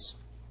Egyptians.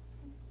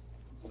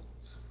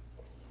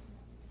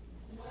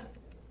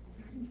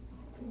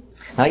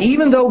 Now,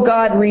 even though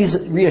God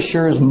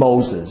reassures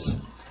Moses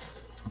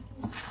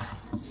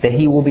that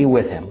he will be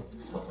with him,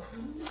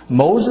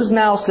 Moses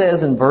now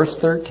says in verse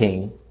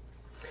 13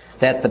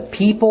 that the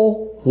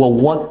people will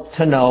want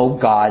to know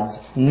God's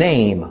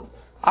name.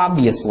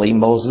 Obviously,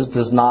 Moses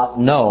does not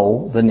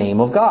know the name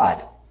of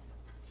God.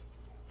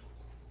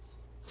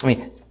 I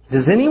mean,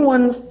 does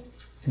anyone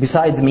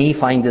besides me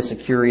find this a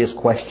curious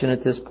question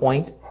at this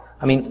point?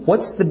 I mean,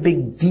 what's the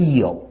big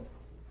deal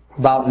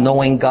about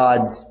knowing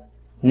God's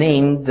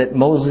name that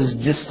Moses is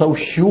just so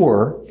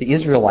sure the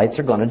Israelites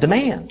are going to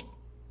demand?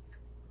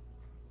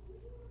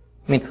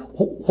 I mean,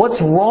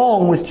 what's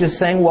wrong with just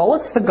saying, well,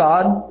 it's the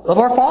God of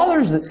our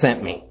fathers that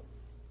sent me?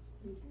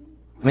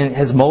 I mean,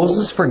 has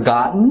Moses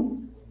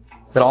forgotten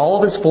that all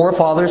of his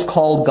forefathers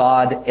called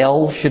God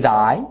El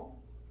Shaddai?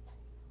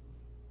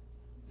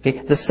 Okay.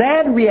 The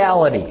sad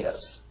reality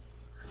is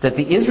that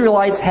the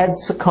Israelites had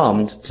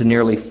succumbed to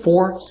nearly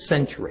 4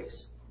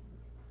 centuries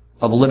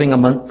of living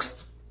amongst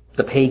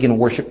the pagan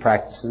worship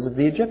practices of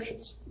the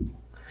Egyptians.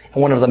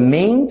 And one of the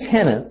main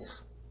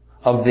tenets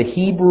of the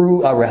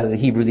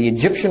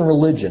Egyptian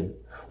religion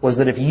was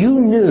that if you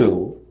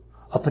knew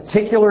a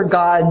particular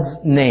god's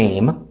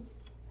name,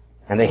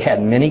 and they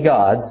had many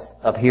gods,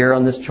 up here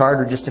on this chart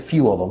are just a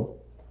few of them,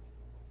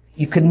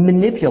 you could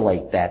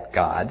manipulate that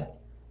god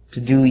to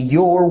do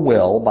your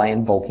will by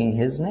invoking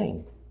his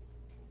name.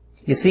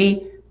 You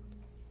see,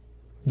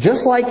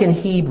 just like in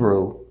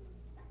Hebrew,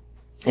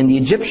 in the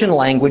Egyptian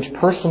language,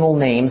 personal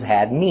names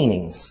had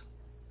meanings.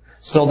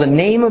 So the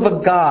name of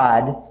a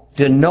god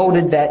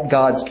denoted that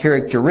god's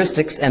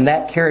characteristics, and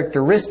that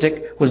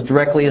characteristic was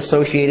directly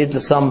associated to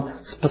some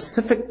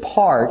specific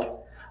part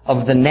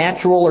of the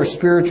natural or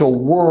spiritual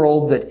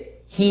world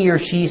that he or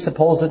she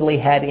supposedly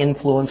had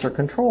influence or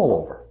control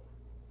over.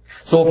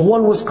 So if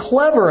one was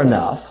clever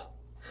enough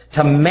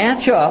to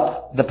match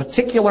up the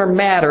particular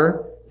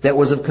matter that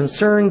was of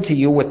concern to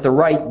you with the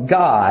right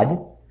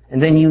God,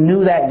 and then you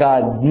knew that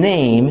God's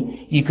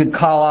name, you could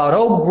call out,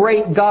 "Oh,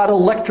 great God,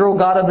 Electro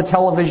God of the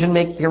television,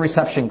 make the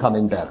reception come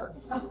in better."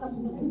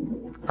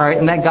 All right,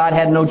 and that God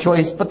had no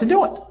choice but to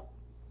do it.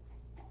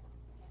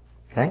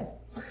 Okay?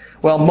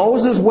 Well,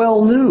 Moses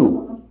well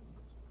knew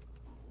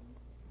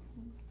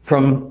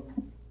from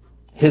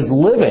his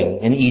living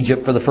in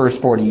Egypt for the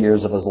first 40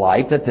 years of his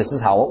life that this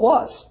is how it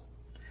was.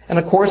 And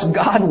of course,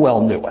 God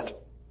well knew it.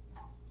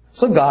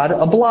 So God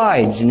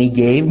obliged, and he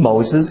gave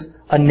Moses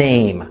a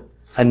name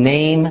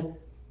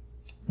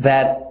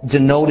that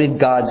denoted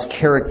God's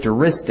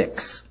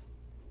characteristics.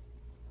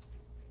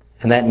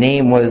 And that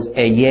name was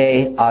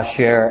Ehyeh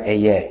Asher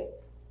Ehyeh.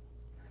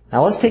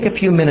 Now let's take a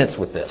few minutes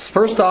with this.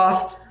 First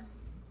off,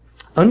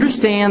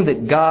 understand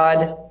that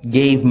God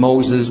gave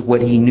Moses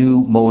what he knew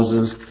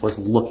Moses was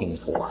looking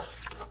for.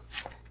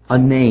 A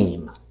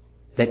name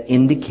that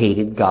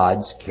indicated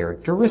God's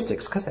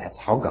characteristics, because that's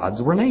how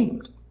gods were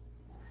named.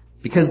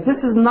 Because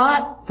this is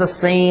not the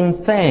same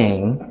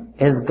thing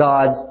as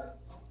God's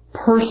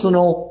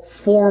personal,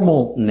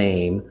 formal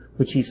name,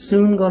 which he's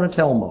soon going to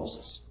tell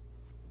Moses.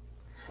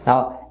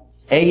 Now,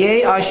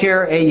 Ehyeh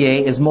Asher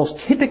Ehyeh is most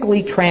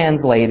typically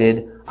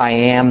translated, I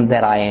am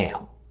that I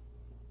am.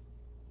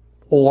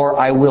 Or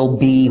I will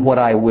be what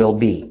I will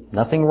be.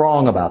 Nothing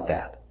wrong about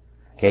that.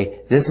 Okay?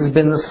 This has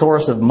been the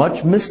source of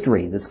much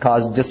mystery that's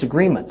caused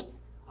disagreement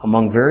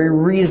among very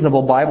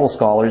reasonable Bible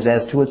scholars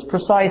as to its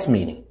precise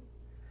meaning.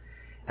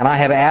 And I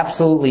have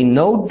absolutely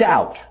no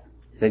doubt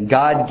that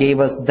God gave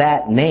us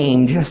that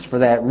name just for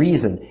that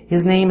reason.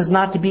 His name is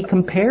not to be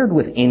compared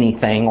with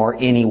anything or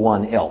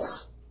anyone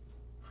else.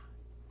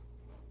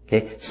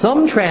 Okay?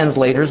 Some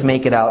translators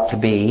make it out to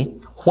be,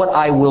 what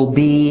I will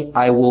be,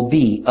 I will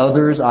be.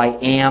 Others, I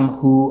am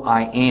who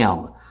I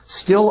am.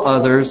 Still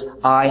others,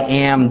 I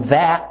am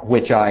that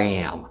which I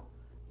am.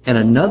 And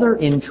another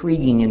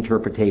intriguing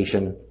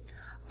interpretation,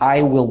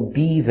 I will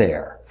be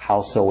there,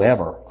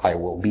 howsoever I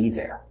will be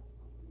there.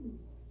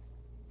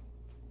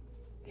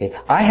 Okay?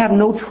 I have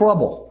no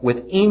trouble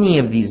with any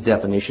of these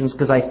definitions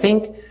because I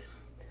think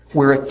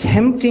we're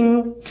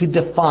attempting to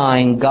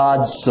define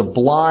God's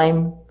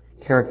sublime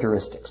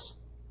characteristics.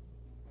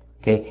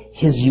 Okay?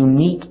 His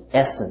unique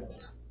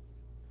essence.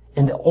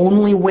 And the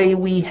only way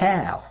we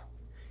have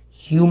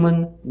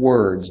human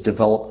words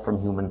developed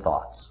from human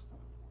thoughts.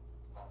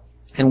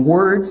 And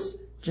words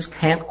just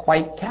can't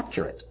quite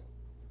capture it.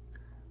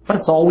 But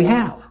it's all we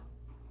have.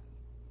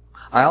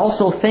 I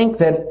also think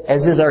that,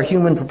 as is our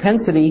human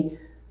propensity,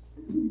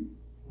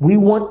 we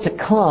want to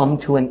come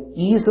to an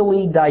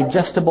easily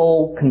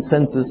digestible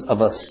consensus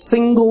of a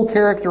single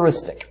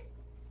characteristic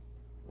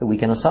that we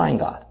can assign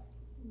God.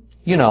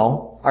 You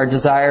know, our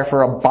desire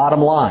for a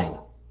bottom line.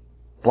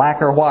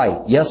 Black or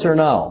white, yes or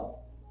no.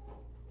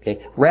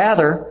 Okay.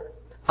 Rather,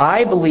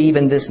 I believe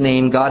in this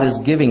name God is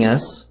giving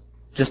us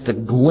just a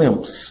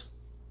glimpse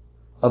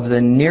of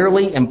the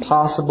nearly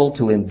impossible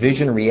to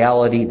envision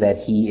reality that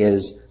He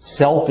is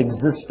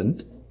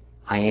self-existent,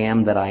 I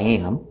am that I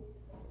am,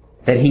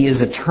 that He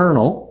is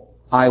eternal,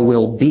 I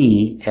will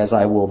be as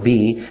I will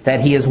be,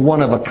 that He is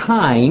one of a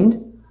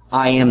kind,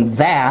 I am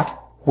that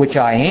which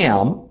I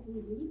am.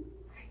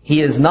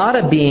 He is not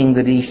a being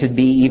that He should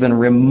be even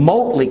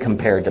remotely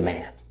compared to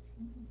man.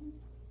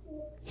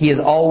 He is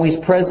always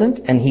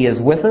present, and He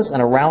is with us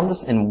and around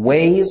us in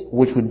ways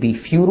which would be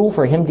futile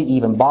for Him to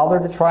even bother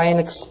to try and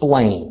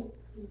explain.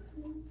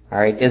 All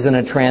right, isn't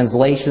a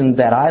translation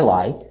that I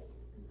like.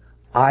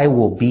 I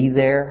will be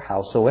there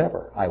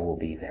howsoever I will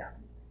be there.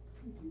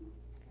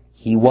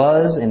 He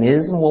was and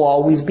is and will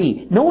always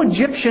be. No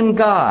Egyptian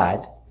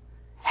god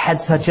had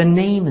such a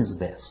name as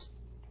this.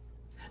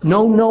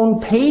 No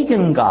known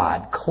pagan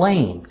god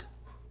claimed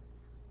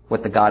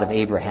what the God of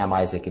Abraham,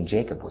 Isaac, and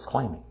Jacob was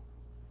claiming.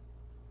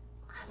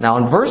 Now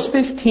in verse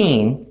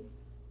 15,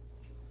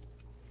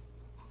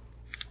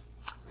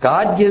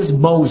 God gives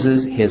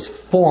Moses his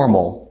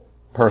formal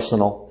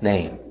personal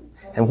name.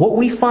 And what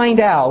we find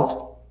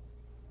out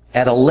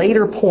at a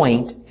later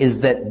point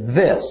is that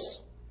this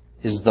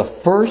is the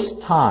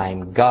first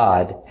time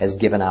God has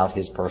given out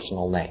His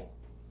personal name.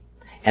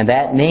 And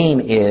that name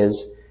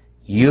is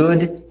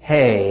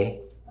Yud-He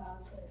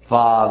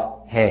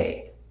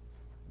Vav-He.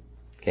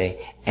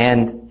 Okay?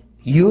 And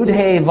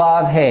Yud-He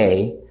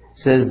Vav-He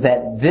says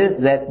that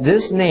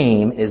this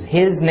name is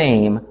His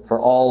name for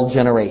all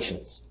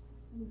generations.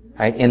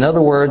 Right? In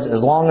other words,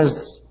 as long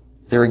as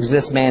there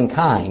exists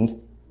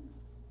mankind,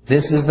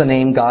 this is the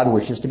name God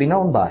wishes to be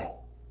known by.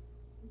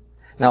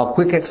 Now, a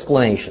quick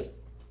explanation.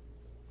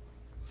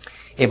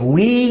 If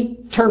we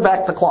turn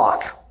back the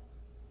clock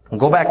and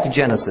go back to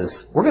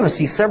Genesis, we're going to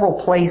see several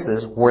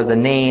places where the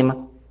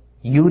name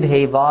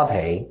Yud-He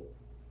Vav-He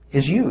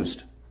is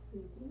used,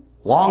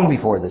 long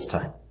before this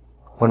time,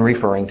 when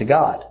referring to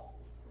God.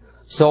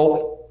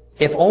 So,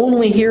 if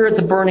only here at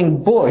the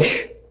burning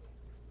bush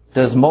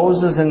does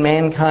Moses and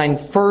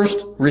mankind first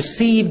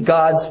receive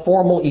God's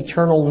formal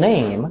eternal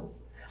name,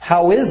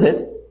 how is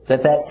it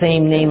that that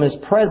same name is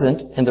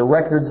present in the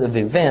records of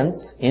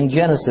events in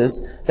Genesis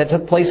that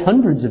took place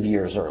hundreds of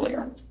years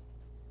earlier?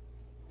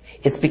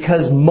 It's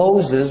because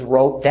Moses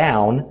wrote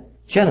down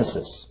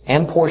Genesis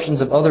and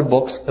portions of other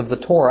books of the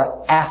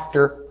Torah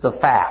after the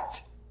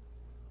fact.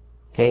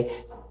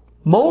 Okay?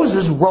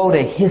 Moses wrote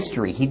a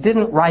history. He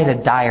didn't write a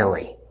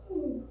diary.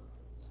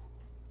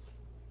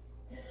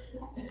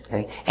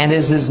 Okay? And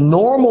as is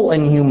normal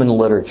in human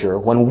literature,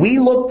 when we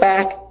look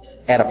back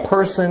at a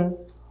person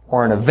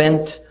or an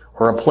event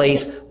or a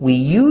place, we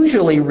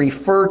usually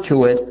refer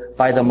to it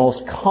by the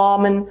most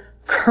common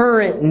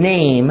current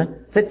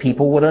name that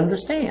people would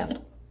understand.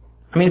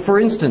 I mean, for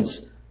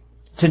instance,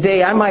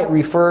 today I might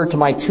refer to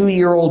my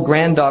 2-year-old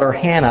granddaughter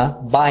Hannah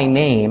by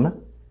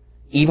name,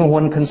 even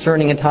when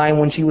concerning a time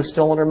when she was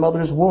still in her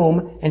mother's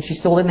womb and she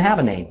still didn't have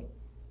a name.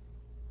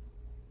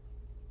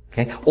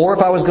 Okay? Or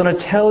if I was going to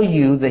tell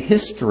you the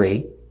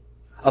history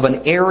of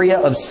an area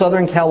of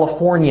Southern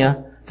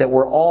California that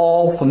we're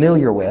all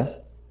familiar with,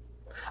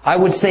 I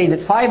would say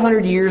that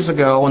 500 years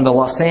ago in the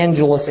Los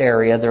Angeles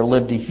area there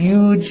lived a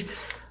huge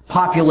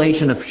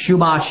population of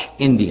Chumash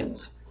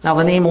Indians. Now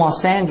the name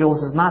Los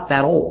Angeles is not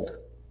that old.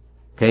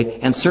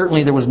 Okay? And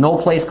certainly there was no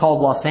place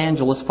called Los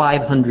Angeles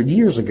 500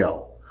 years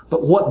ago.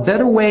 But what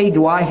better way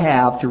do I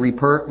have to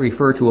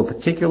refer to a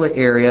particular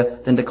area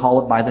than to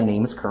call it by the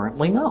name it's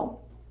currently known?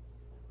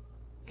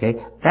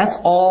 Okay? That's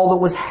all that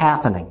was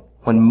happening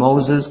when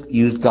Moses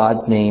used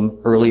God's name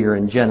earlier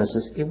in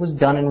Genesis. It was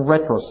done in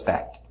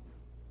retrospect.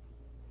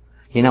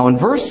 You know, in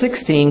verse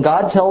 16,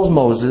 God tells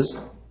Moses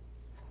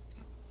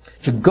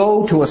to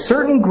go to a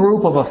certain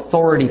group of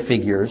authority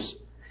figures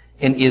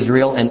in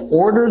Israel in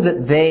order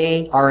that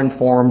they are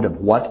informed of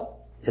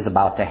what is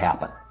about to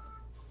happen.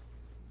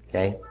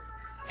 Okay?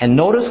 And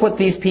notice what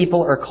these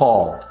people are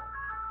called.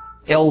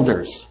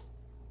 Elders.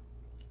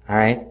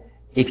 Alright?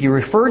 If you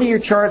refer to your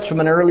charts from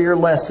an earlier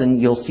lesson,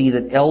 you'll see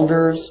that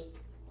elders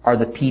are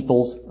the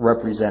people's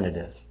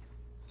representative.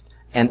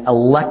 An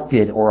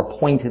elected or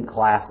appointed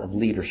class of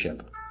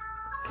leadership.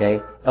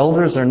 Okay?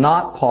 Elders are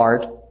not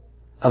part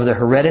of the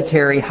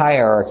hereditary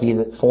hierarchy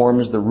that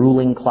forms the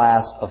ruling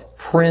class of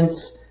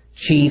prince,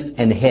 chief,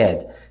 and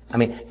head. I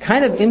mean,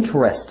 kind of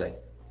interesting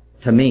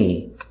to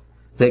me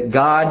that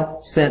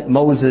God sent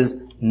Moses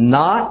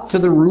not to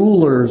the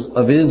rulers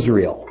of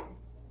Israel,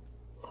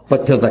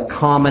 but to the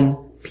common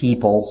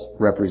people's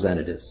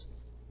representatives.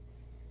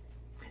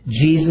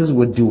 Jesus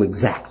would do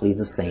exactly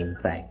the same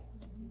thing.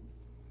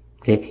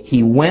 Okay?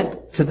 He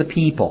went to the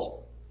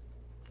people.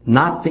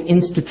 not the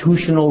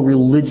institutional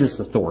religious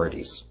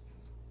authorities.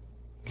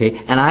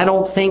 Okay? And I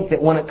don't think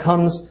that when it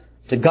comes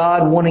to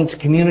God wanting to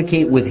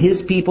communicate with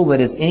His people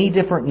that it's any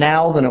different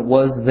now than it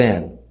was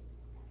then.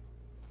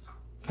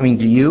 I mean,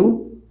 do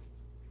you?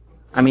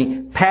 I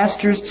mean,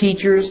 pastors,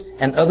 teachers,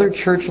 and other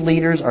church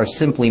leaders are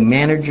simply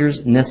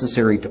managers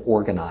necessary to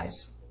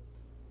organize.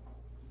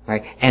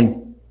 Right?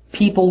 And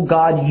people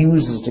God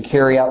uses to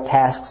carry out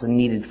tasks and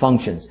needed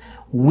functions.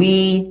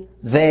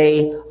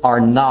 They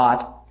are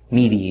not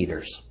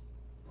mediators.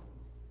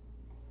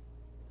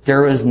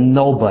 There is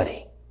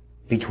nobody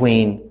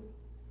between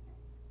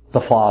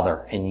the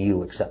Father and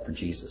you except for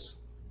Jesus.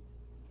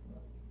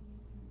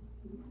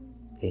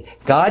 Okay.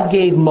 God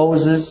gave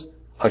Moses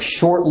a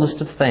short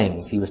list of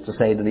things He was to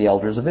say to the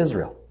elders of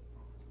Israel,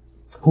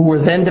 who were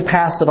then to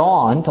pass it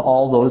on to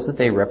all those that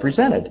they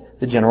represented,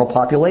 the general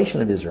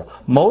population of Israel.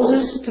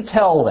 Moses is to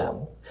tell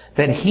them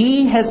that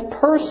he has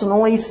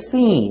personally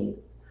seen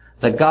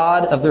the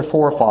God of their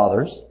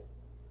forefathers,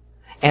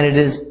 and it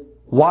is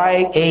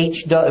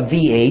YHVH,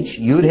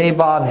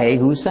 Yud-He-Vav-He,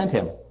 who sent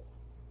him.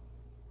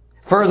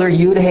 Further,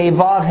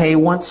 Yud-He-Vav-He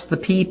wants the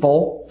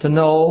people to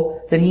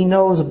know that He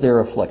knows of their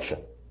affliction.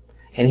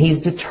 And He's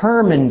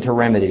determined to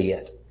remedy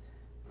it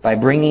by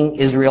bringing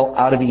Israel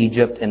out of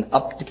Egypt and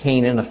up to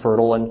Canaan, a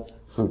fertile and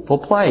fruitful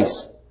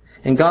place.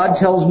 And God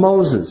tells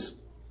Moses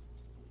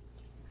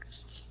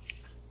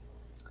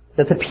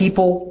that the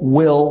people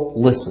will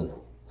listen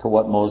to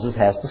what Moses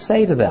has to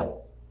say to them.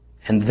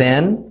 And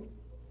then,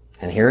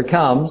 and here it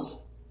comes,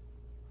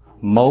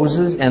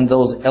 Moses and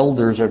those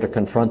elders are to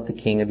confront the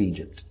king of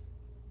Egypt.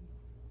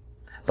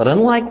 But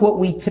unlike what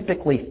we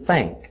typically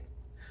think,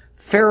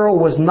 Pharaoh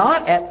was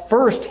not at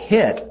first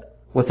hit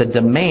with a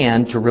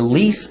demand to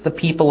release the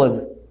people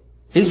of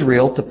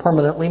Israel to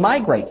permanently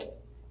migrate.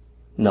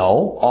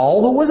 No,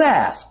 all that was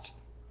asked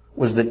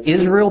was that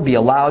Israel be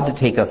allowed to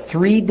take a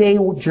 3-day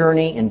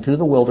journey into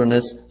the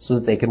wilderness so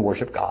that they could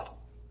worship God.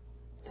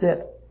 That's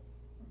it.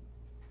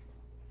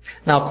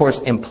 Now, of course,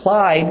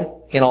 implied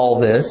in all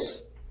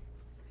this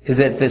is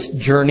that this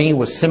journey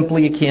was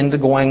simply akin to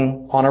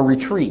going on a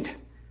retreat.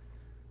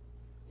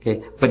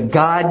 Okay. But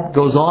God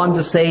goes on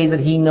to say that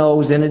He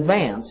knows in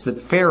advance that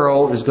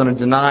Pharaoh is going to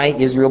deny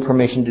Israel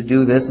permission to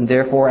do this, and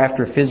therefore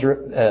after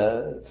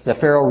the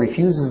Pharaoh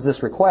refuses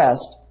this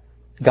request,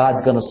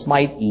 God's going to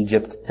smite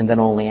Egypt, and then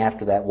only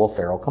after that will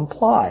Pharaoh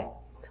comply.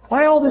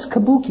 Why all this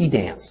kabuki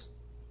dance?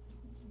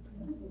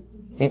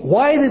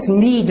 Why this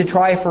need to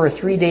try for a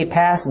 3-day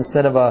pass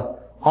instead of a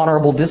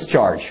honorable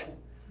discharge?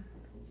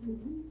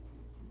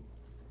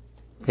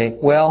 Okay.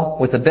 Well,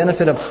 with the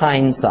benefit of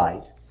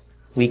hindsight,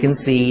 we can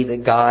see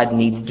that God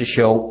needed to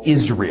show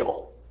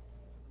Israel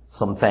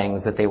some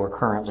things that they were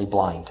currently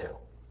blind to.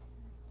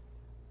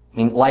 I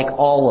mean, like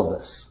all of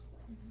us,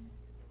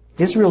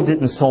 Israel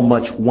didn't so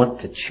much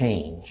want to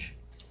change.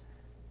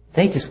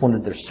 They just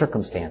wanted their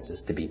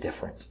circumstances to be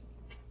different.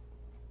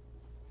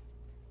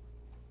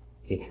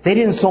 They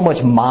didn't so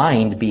much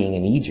mind being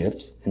in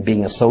Egypt and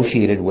being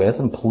associated with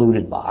and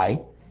polluted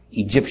by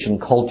Egyptian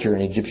culture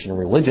and Egyptian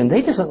religion.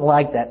 They just didn't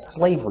like that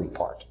slavery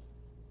part.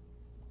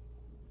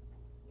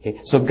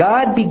 Okay. So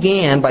God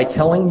began by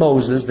telling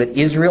Moses that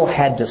Israel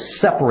had to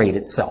separate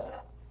itself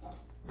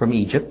from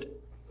Egypt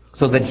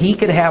so that He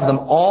could have them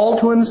all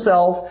to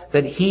Himself,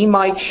 that He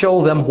might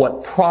show them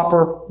what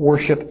proper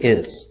worship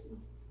is.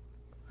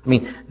 I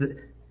mean,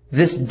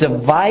 this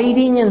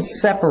dividing and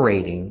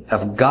separating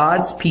of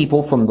God's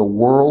people from the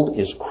world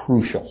is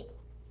crucial.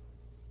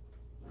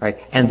 Right?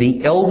 And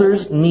the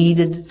elders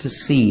needed to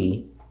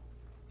see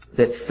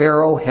that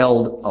Pharaoh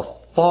held a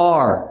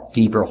far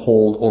deeper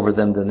hold over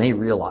them than they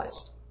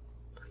realized.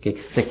 Okay.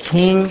 The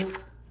king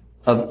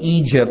of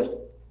Egypt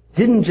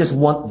didn't just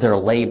want their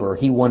labor,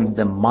 he wanted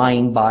them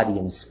mind, body,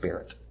 and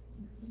spirit.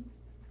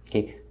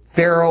 Okay.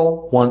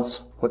 Pharaoh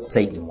wants what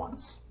Satan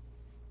wants.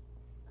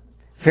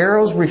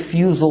 Pharaoh's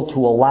refusal to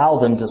allow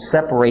them to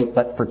separate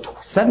but for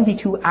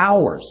 72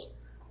 hours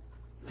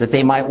that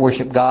they might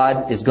worship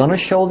God is going to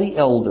show the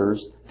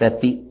elders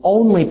that the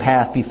only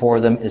path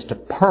before them is to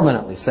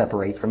permanently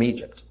separate from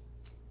Egypt.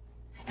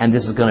 And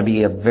this is going to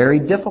be a very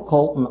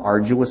difficult and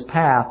arduous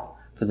path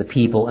for the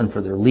people and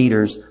for their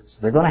leaders, so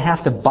they're going to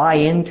have to buy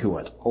into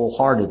it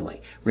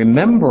wholeheartedly.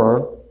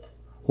 Remember,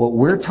 what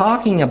we're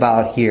talking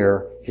about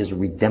here is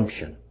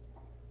redemption.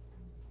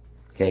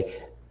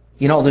 Okay?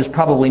 You know, there's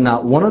probably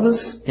not one of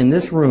us in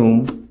this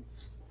room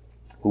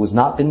who has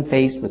not been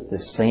faced with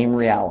this same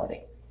reality.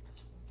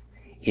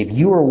 If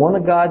you are one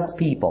of God's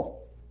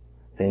people,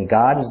 then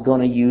God is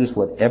going to use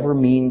whatever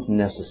means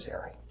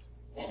necessary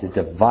to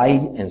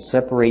divide and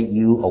separate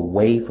you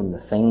away from the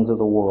things of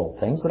the world,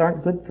 things that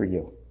aren't good for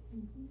you.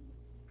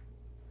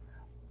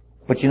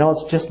 But you know,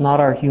 it's just not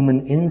our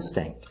human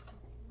instinct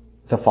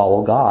to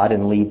follow God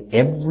and leave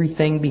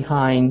everything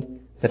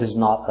behind that is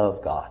not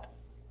of God.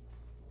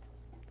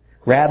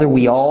 Rather,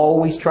 we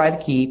always try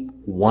to keep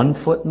one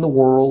foot in the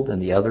world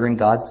and the other in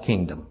God's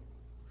kingdom.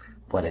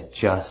 But it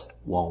just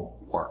won't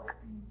work.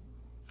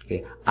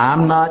 Okay?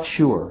 I'm not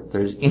sure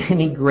there's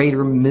any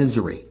greater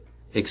misery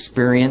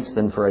experienced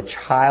than for a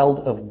child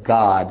of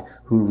God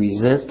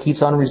who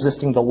keeps on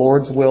resisting the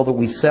Lord's will that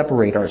we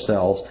separate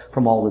ourselves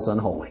from all that's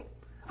unholy.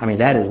 I mean,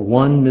 that is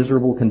one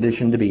miserable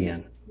condition to be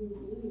in.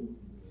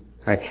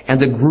 Right? And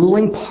the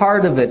grueling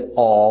part of it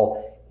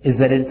all is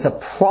that it's a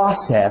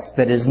process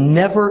that is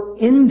never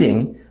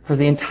ending for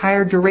the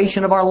entire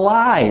duration of our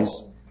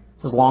lives,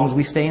 as long as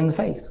we stay in the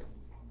faith.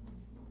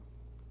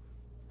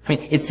 I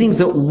mean, it seems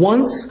that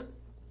once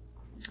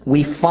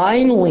we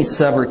finally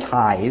sever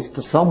ties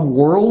to some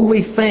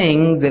worldly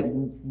thing that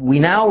we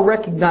now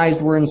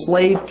recognize we're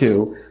enslaved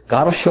to,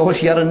 God will show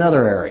us yet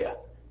another area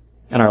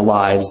in our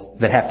lives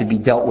that have to be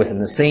dealt with in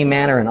the same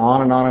manner, and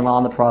on and on and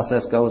on the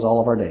process goes all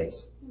of our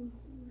days.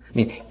 I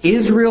mean,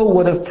 Israel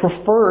would have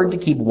preferred to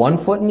keep one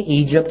foot in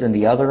Egypt and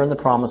the other in the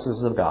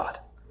promises of God.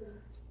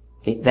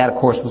 That, of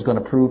course, was going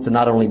to prove to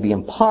not only be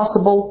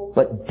impossible,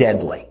 but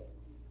deadly.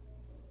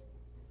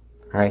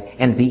 All right?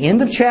 And at the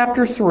end of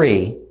chapter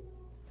 3,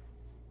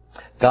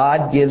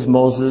 God gives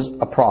Moses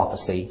a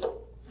prophecy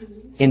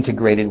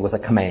integrated with a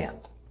command.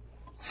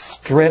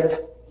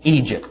 Strip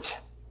Egypt.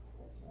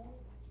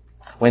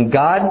 When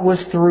God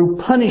was through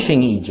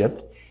punishing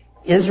Egypt,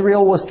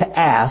 Israel was to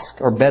ask,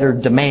 or better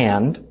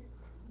demand,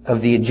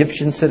 of the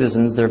Egyptian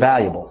citizens their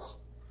valuables.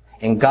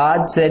 And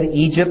God said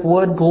Egypt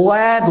would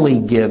gladly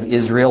give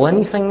Israel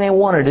anything they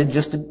wanted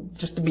just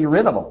to be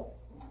rid of them. All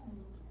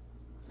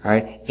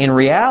right? In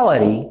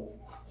reality,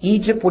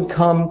 Egypt would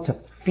come to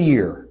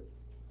fear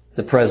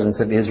the presence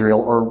of Israel,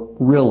 or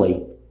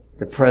really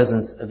the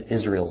presence of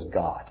Israel's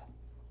God.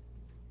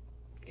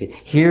 Okay.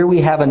 Here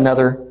we have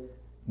another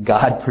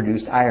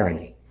God-produced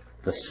irony.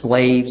 The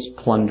slaves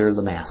plunder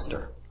the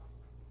master.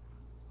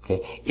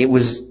 Okay. It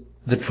was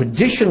the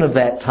tradition of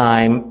that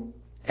time,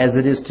 as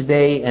it is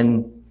today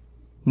in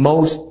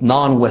most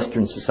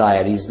non-Western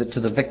societies, that to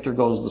the victor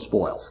goes the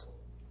spoils.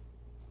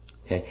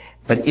 Okay.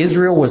 But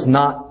Israel was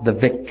not the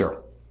victor.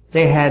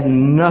 They had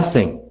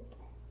nothing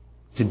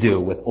to do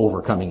with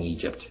overcoming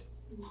Egypt.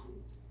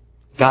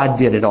 God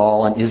did it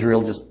all, and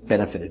Israel just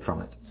benefited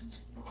from it.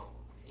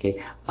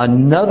 Okay.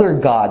 Another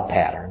God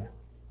pattern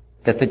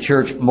that the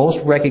church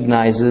most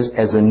recognizes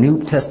as a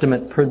New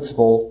Testament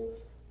principle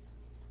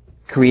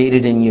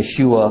created in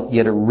Yeshua,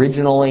 yet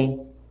originally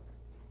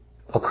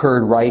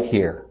occurred right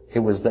here. It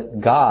was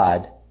that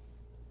God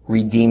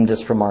redeemed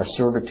us from our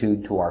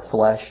servitude to our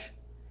flesh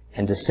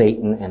and to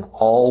Satan, and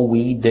all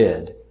we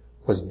did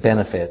was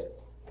benefit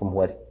from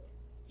what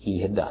He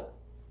had done.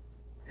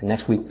 And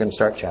next week we're going to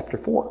start chapter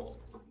 4.